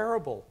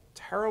terrible,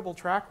 terrible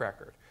track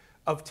record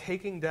of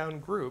taking down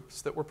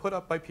groups that were put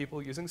up by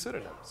people using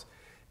pseudonyms.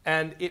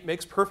 And it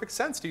makes perfect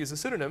sense to use a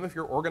pseudonym if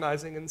you're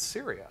organizing in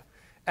Syria.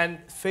 And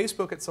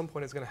Facebook at some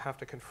point is going to have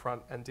to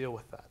confront and deal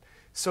with that.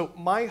 So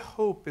my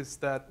hope is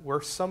that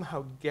we're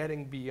somehow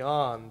getting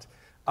beyond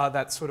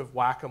that sort of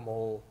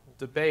whack-a-mole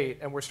debate,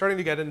 and we're starting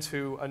to get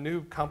into a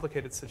new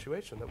complicated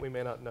situation that we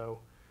may not know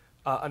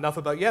enough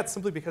about yet,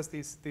 simply because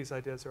these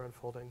ideas are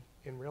unfolding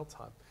in real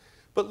time.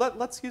 But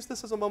let's use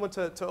this as a moment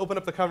to open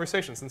up the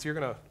conversation, since you're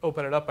going to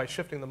open it up by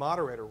shifting the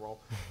moderator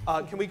role.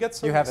 Can we get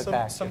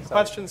some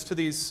questions to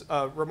these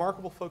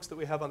remarkable folks that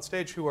we have on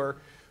stage who are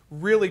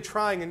really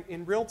trying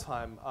in real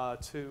time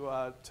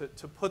to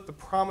put the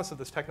promise of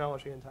this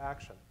technology into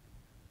action?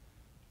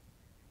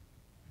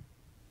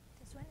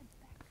 This one in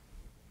the back.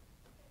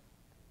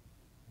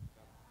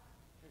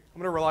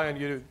 I'm going to rely on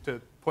you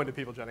to point to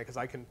people, Jenny, because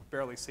I can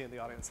barely see in the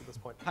audience at this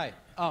point. Hi.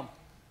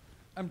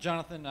 I'm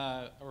Jonathan.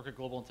 I work at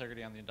Global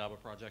Integrity on the Indaba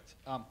project.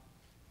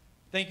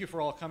 Thank you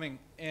for all coming.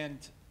 And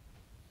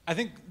I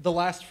think the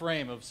last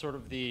frame of sort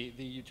of the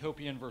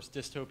utopian versus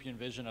dystopian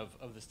vision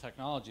of this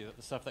technology, that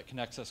the stuff that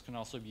connects us can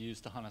also be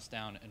used to hunt us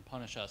down and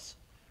punish us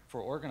for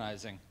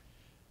organizing.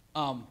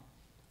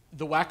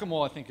 The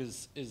whack-a-mole, I think,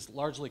 is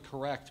largely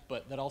correct,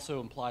 but that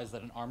also implies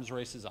that an arms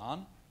race is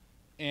on.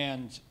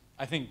 And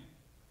I think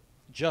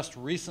just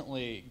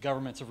recently,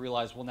 governments have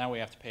realized, well, now we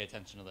have to pay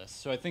attention to this.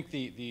 So I think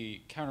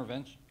the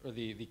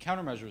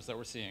countermeasures that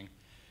we're seeing,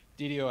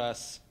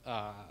 DDoS,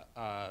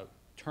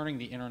 turning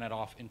the internet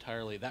off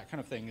entirely, that kind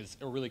of thing is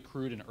a really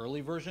crude and early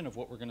version of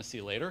what we're going to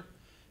see later.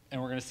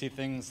 And we're going to see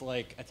things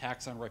like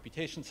attacks on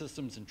reputation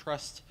systems and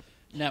trust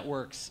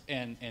networks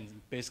and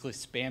basically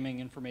spamming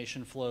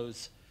information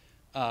flows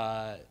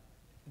that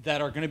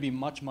are going to be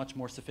much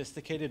more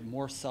sophisticated,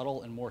 more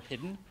subtle, and more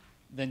hidden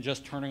than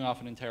just turning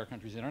off an entire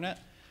country's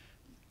internet.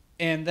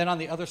 And then on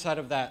the other side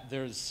of that,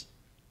 there's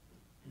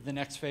the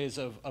next phase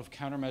of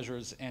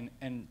countermeasures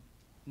and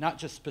not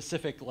just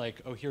specific,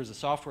 like, oh, here's a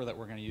software that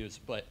we're going to use,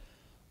 but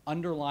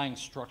underlying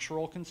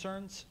structural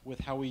concerns with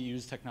how we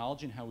use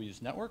technology and how we use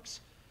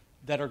networks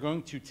that are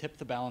going to tip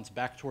the balance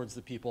back towards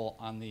the people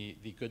on the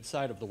good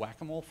side of the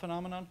whack-a-mole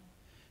phenomenon.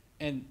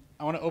 And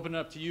I want to open it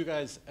up to you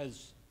guys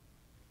as,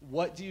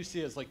 what do you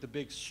see as like the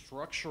big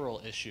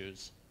structural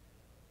issues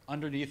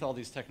underneath all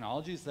these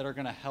technologies that are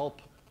going to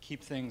help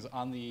keep things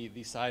on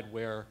the side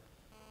where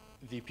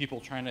the people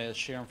trying to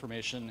share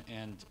information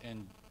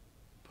and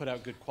put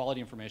out good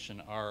quality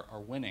information are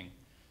winning?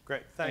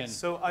 Great, thanks. And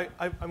so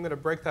I'm going to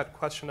break that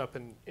question up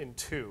in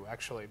two,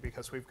 actually,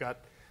 because we've got,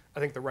 I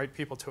think, the right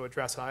people to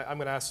address. And I'm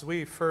going to ask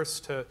Zui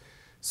first to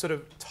sort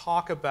of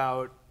talk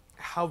about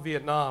how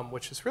Vietnam,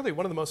 which is really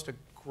one of the most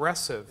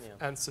aggressive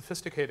and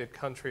sophisticated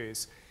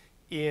countries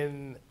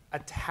in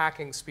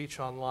attacking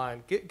speech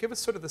online, give us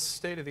sort of the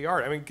state of the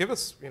art. I mean, give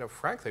us,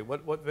 frankly,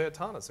 what Viet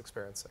Tan is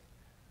experiencing.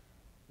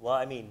 Well,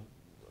 I mean,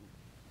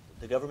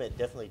 the government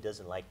definitely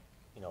doesn't like,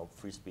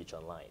 free speech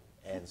online,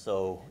 and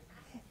so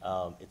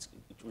it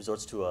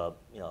resorts to a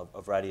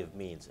variety of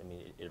means. I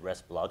mean, it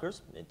arrests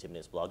bloggers, it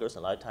intimidates bloggers, and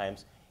a lot of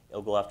times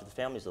it'll go after the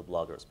families of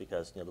bloggers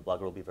because the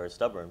blogger will be very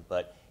stubborn.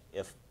 But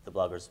if the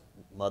blogger's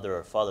mother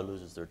or father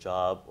loses their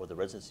job or the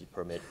residency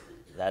permit,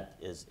 that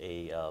is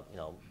a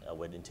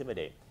way to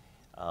intimidate.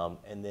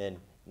 And then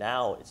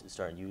now it's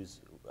starting to use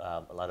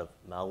a lot of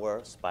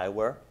malware,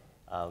 spyware.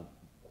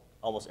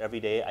 Almost every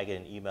day I get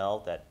an email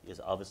that is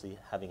obviously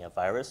having a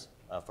virus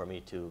for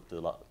me to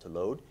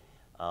load.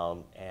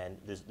 And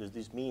there's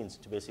these means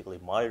to basically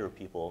monitor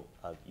people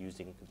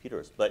using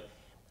computers. But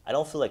I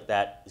don't feel like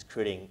that is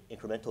creating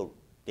incremental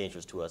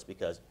dangers to us,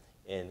 because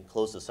in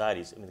closed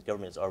societies, I mean, the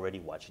government is already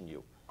watching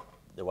you.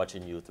 They're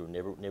watching you through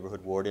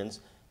neighborhood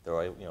wardens. They're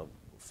already,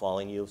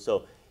 following you.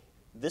 So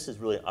this is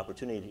really an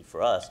opportunity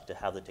for us to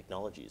have the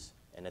technologies.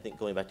 And I think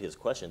going back to his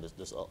question,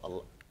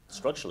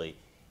 structurally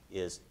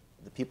is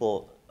the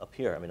people up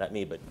here, I mean, not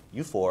me, but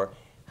you four,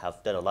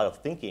 have done a lot of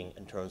thinking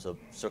in terms of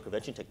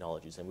circumvention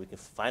technologies, and we can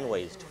find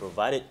ways to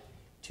provide it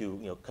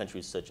to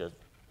countries such as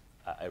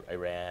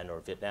Iran or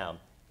Vietnam,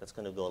 that's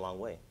going to go a long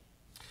way.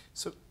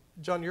 So,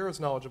 John, you're as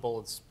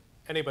knowledgeable as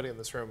anybody in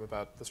this room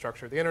about the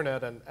structure of the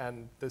internet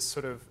and this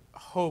sort of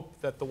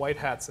hope that the white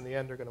hats in the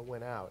end are going to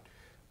win out.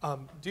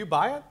 Do you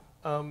buy it?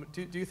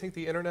 Do you think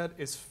the internet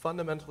is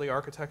fundamentally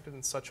architected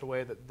in such a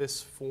way that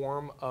this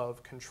form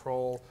of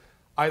control,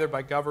 either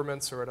by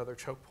governments or at other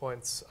choke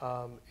points,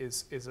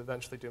 is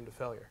eventually doomed to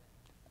failure?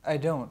 I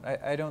don't.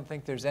 I don't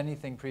think there's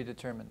anything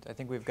predetermined. I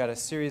think we've got a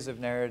series of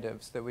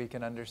narratives that we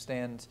can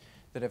understand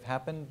that have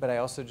happened, but I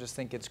also just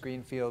think it's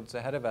green fields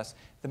ahead of us.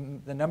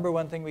 The number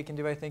one thing we can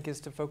do, I think,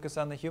 is to focus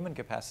on the human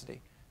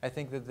capacity. I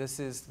think that this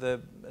is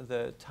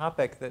the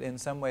topic that in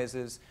some ways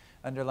is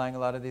underlying a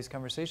lot of these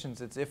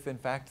conversations. It's if, in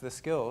fact, the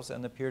skills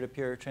and the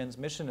peer-to-peer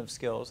transmission of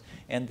skills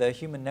and the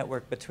human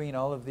network between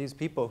all of these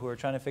people who are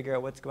trying to figure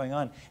out what's going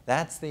on,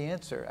 that's the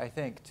answer, I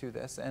think, to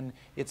this. And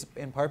it's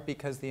in part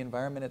because the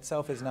environment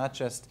itself is not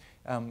just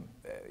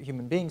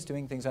human beings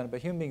doing things on it,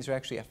 but human beings are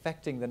actually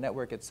affecting the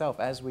network itself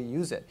as we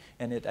use it.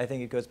 And I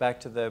think it goes back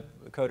to the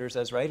coders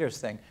as writers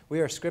thing. We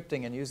are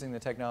scripting and using the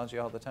technology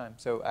all the time.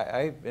 So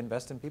I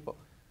invest in people.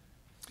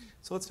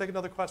 So let's take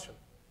another question.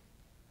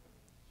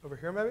 Over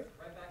here, maybe?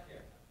 Right back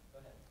here. Go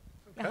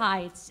ahead. Okay. Hi,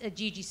 it's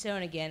Gigi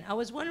Sohn again. I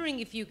was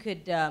wondering if you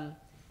could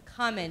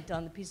comment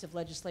on the piece of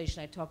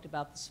legislation I talked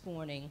about this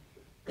morning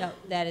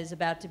that is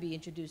about to be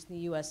introduced in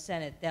the U.S.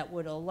 Senate that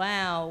would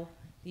allow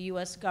the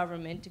U.S.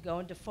 government to go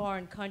into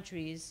foreign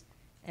countries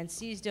and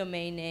seize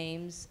domain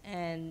names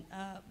and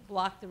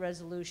block the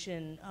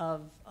resolution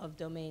of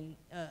domain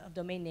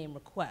name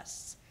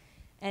requests.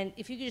 And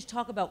if you could just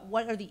talk about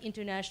what are the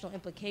international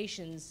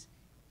implications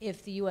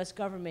if the U.S.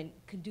 government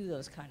could do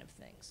those kind of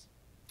things.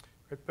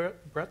 Great.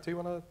 Brett, do you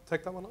want to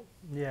take that one on?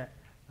 Yeah,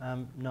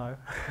 no.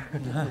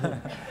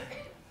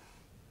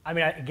 I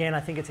mean, again, I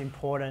think it's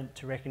important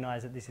to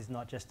recognize that this is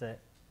not just a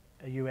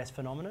US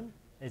phenomenon.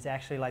 It's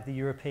actually like the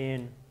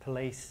European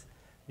police,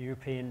 the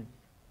European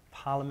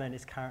Parliament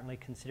is currently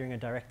considering a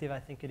directive, I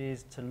think it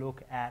is, to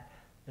look at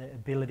the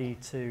ability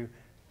to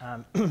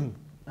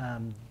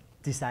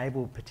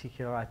disable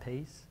particular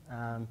IPs,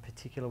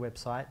 particular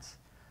websites.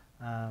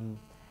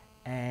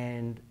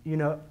 And, you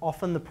know,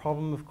 often the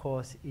problem, of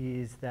course,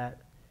 is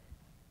that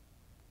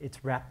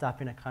it's wrapped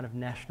up in a kind of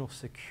national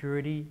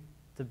security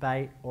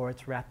debate, or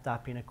it's wrapped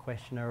up in a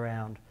question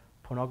around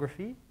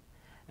pornography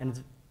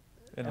and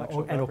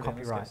or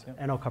copyright. Case, yeah.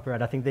 And or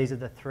copyright. I think these are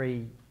the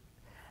three.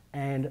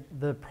 And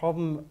the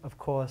problem, of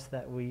course,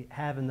 that we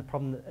have, and the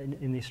problem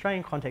in the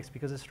Australian context,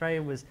 because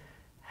Australia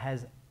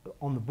has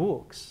on the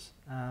books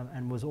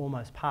and was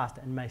almost passed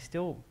and may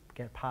still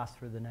get passed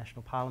through the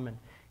National Parliament,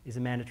 is a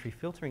mandatory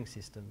filtering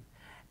system.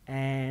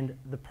 And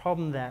the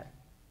problem that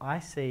I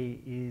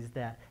see is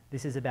that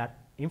this is about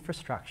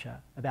infrastructure,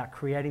 about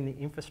creating the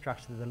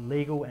infrastructure, the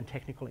legal and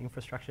technical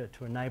infrastructure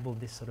to enable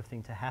this sort of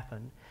thing to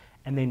happen,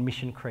 and then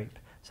mission creep.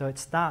 So it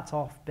starts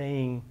off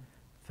being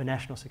for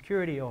national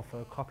security or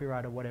for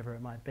copyright or whatever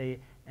it might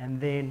be,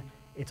 and then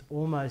it's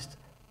almost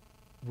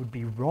would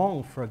be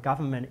wrong for a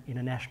government in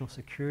a national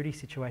security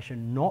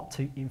situation not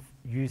to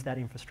use that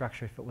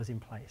infrastructure if it was in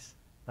place.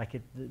 Like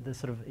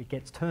it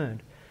gets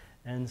turned.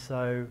 And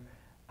so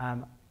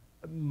I'm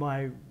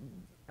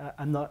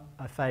not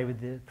au fait with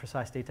the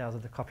precise details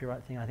of the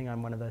copyright thing. I think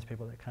I'm one of those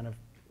people that kind of,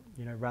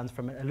 you know, runs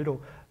from it a little.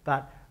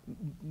 But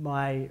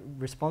my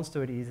response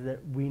to it is that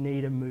we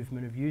need a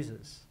movement of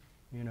users.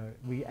 You know,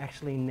 we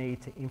actually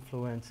need to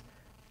influence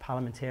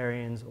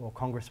parliamentarians or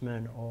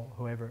congressmen or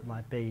whoever it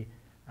might be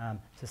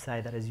to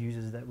say that as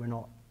users that we're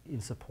not in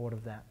support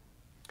of that.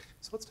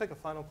 So let's take a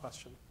final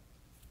question.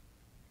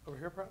 Over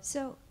here, perhaps?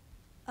 So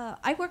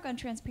I work on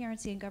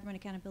transparency and government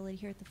accountability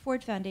here at the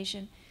Ford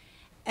Foundation.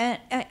 And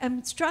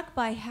I'm struck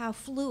by how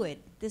fluid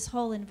this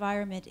whole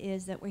environment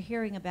is that we're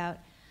hearing about.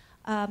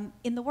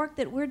 In the work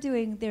that we're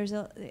doing,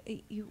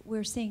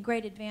 we're seeing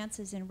great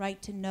advances in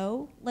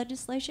right-to-know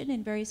legislation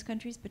in various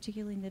countries,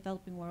 particularly in the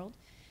developing world.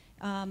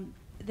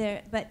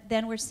 But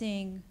then we're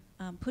seeing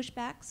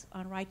pushbacks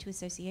on right to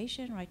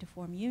association, right to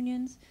form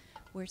unions.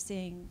 We're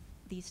seeing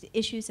these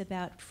issues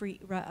about free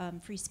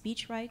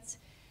speech rights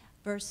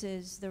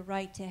versus the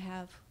right to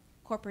have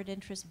corporate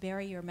interests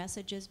bury your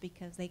messages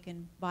because they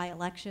can buy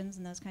elections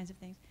and those kinds of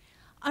things.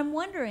 I'm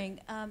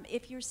wondering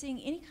if you're seeing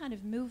any kind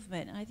of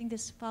movement, and I think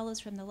this follows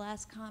from the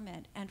last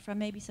comment and from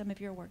maybe some of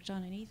your work,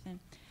 John and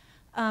Ethan,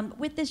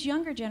 with this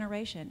younger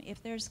generation,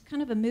 if there's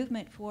kind of a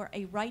movement for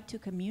a right to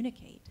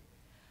communicate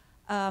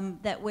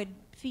that would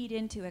feed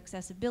into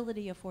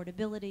accessibility,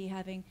 affordability,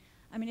 having,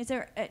 I mean, is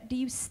there, do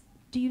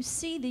you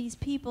see these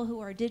people who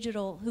are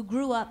digital, who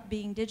grew up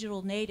being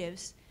digital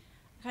natives,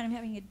 kind of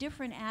having a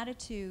different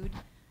attitude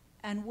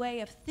and way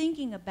of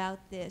thinking about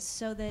this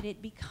so that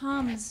it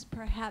becomes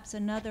perhaps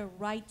another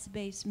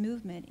rights-based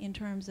movement in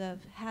terms of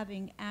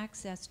having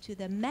access to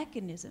the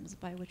mechanisms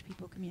by which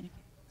people communicate?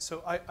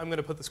 So I'm going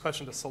to put this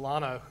question to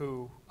Solana,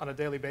 who on a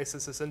daily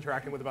basis is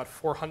interacting with about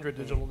 400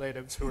 digital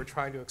natives who are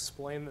trying to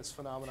explain this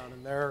phenomenon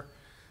in their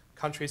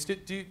countries.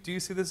 Do you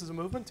see this as a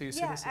movement? Do you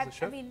see this as a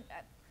shift? I mean,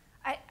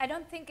 I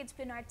don't think it's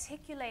been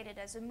articulated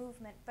as a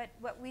movement, but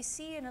what we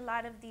see in a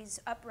lot of these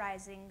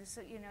uprisings,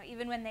 you know,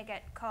 even when they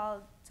get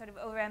called sort of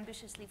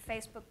overambitiously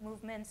Facebook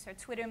movements or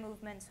Twitter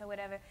movements or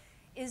whatever,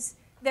 is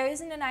there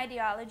isn't an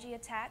ideology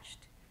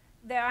attached.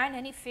 There aren't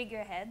any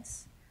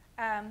figureheads.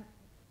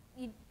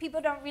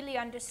 People don't really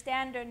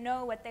understand or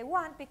know what they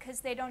want because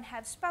they don't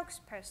have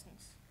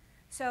spokespersons.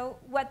 So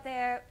what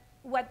they're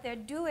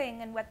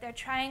doing and what they're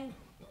trying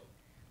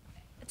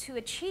to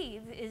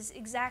achieve is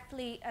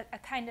exactly a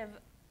kind of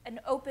an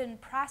open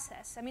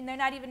process. I mean, they're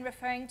not even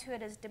referring to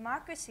it as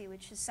democracy,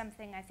 which is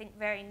something I think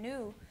very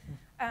new.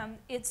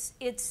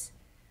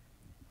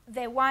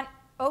 They want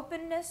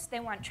openness, they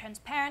want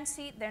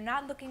transparency, they're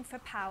not looking for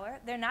power,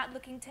 they're not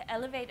looking to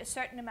elevate a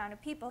certain amount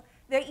of people.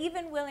 They're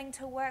even willing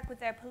to work with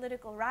their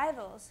political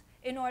rivals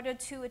in order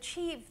to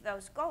achieve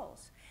those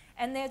goals.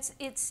 And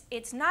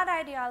it's not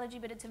ideology,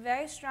 but it's a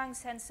very strong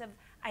sense of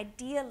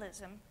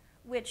idealism,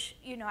 which,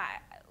 you know,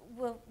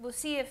 we'll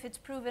see if it's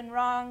proven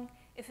wrong,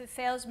 if it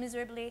fails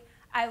miserably.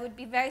 I would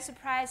be very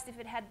surprised if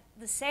it had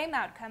the same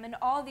outcome in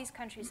all these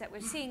countries that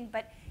we're seeing,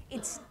 but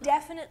it's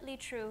definitely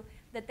true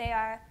that they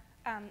are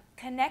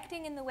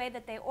connecting in the way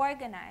that they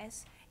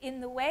organize,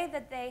 in the way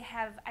that they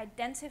have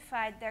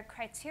identified their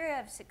criteria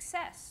of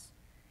success,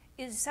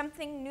 is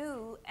something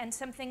new and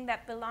something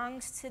that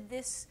belongs to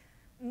this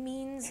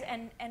means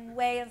and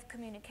way of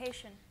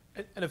communication.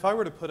 And if I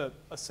were to put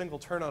a single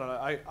turn on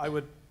it, I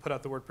would put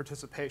out the word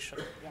participation.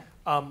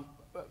 Yeah.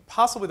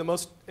 Possibly the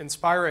most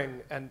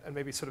inspiring and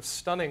maybe sort of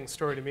stunning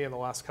story to me in the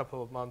last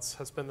couple of months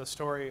has been the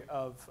story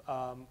of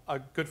a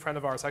good friend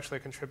of ours, actually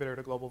a contributor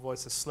to Global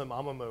Voices, Slim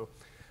Amamu,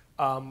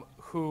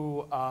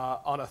 who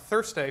on a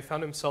Thursday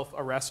found himself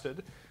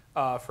arrested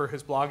for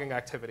his blogging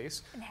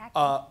activities.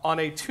 On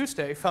a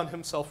Tuesday found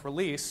himself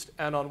released,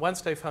 and on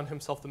Wednesday found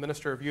himself the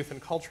Minister of Youth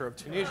and Culture of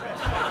Tunisia.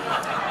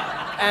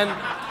 And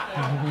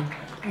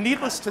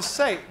needless to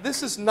say,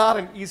 this is not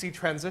an easy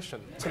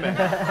transition to make.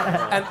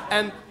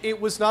 And it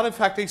was not, in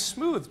fact, a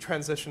smooth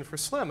transition for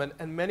Slim.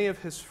 And many of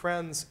his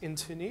friends in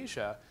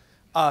Tunisia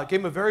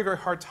gave him a very, very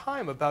hard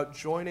time about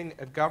joining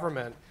a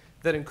government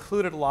that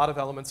included a lot of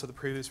elements of the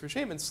previous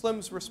regime. And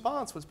Slim's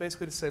response was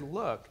basically to say,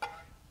 look,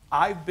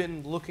 I've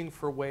been looking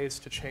for ways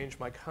to change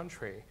my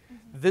country.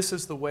 This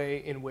is the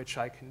way in which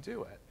I can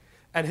do it.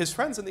 And his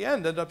friends in the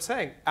end ended up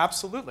saying,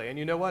 absolutely. And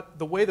you know what?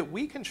 The way that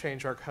we can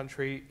change our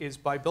country is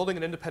by building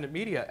an independent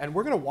media. And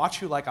we're going to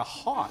watch you like a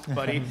hawk,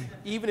 buddy,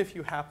 even if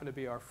you happen to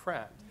be our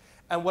friend.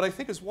 And what I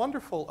think is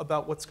wonderful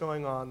about what's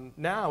going on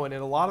now and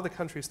in a lot of the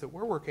countries that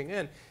we're working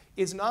in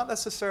is not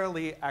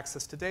necessarily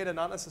access to data,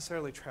 not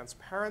necessarily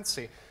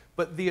transparency,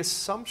 but the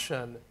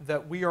assumption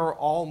that we are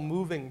all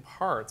moving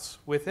parts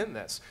within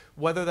this,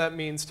 whether that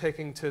means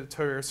taking to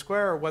Tahrir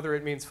Square or whether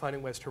it means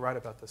finding ways to write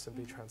about this and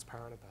be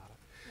transparent about it.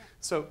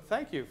 So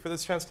thank you for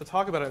this chance to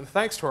talk about it, and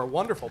thanks to our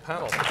wonderful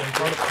panel for being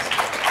part of this.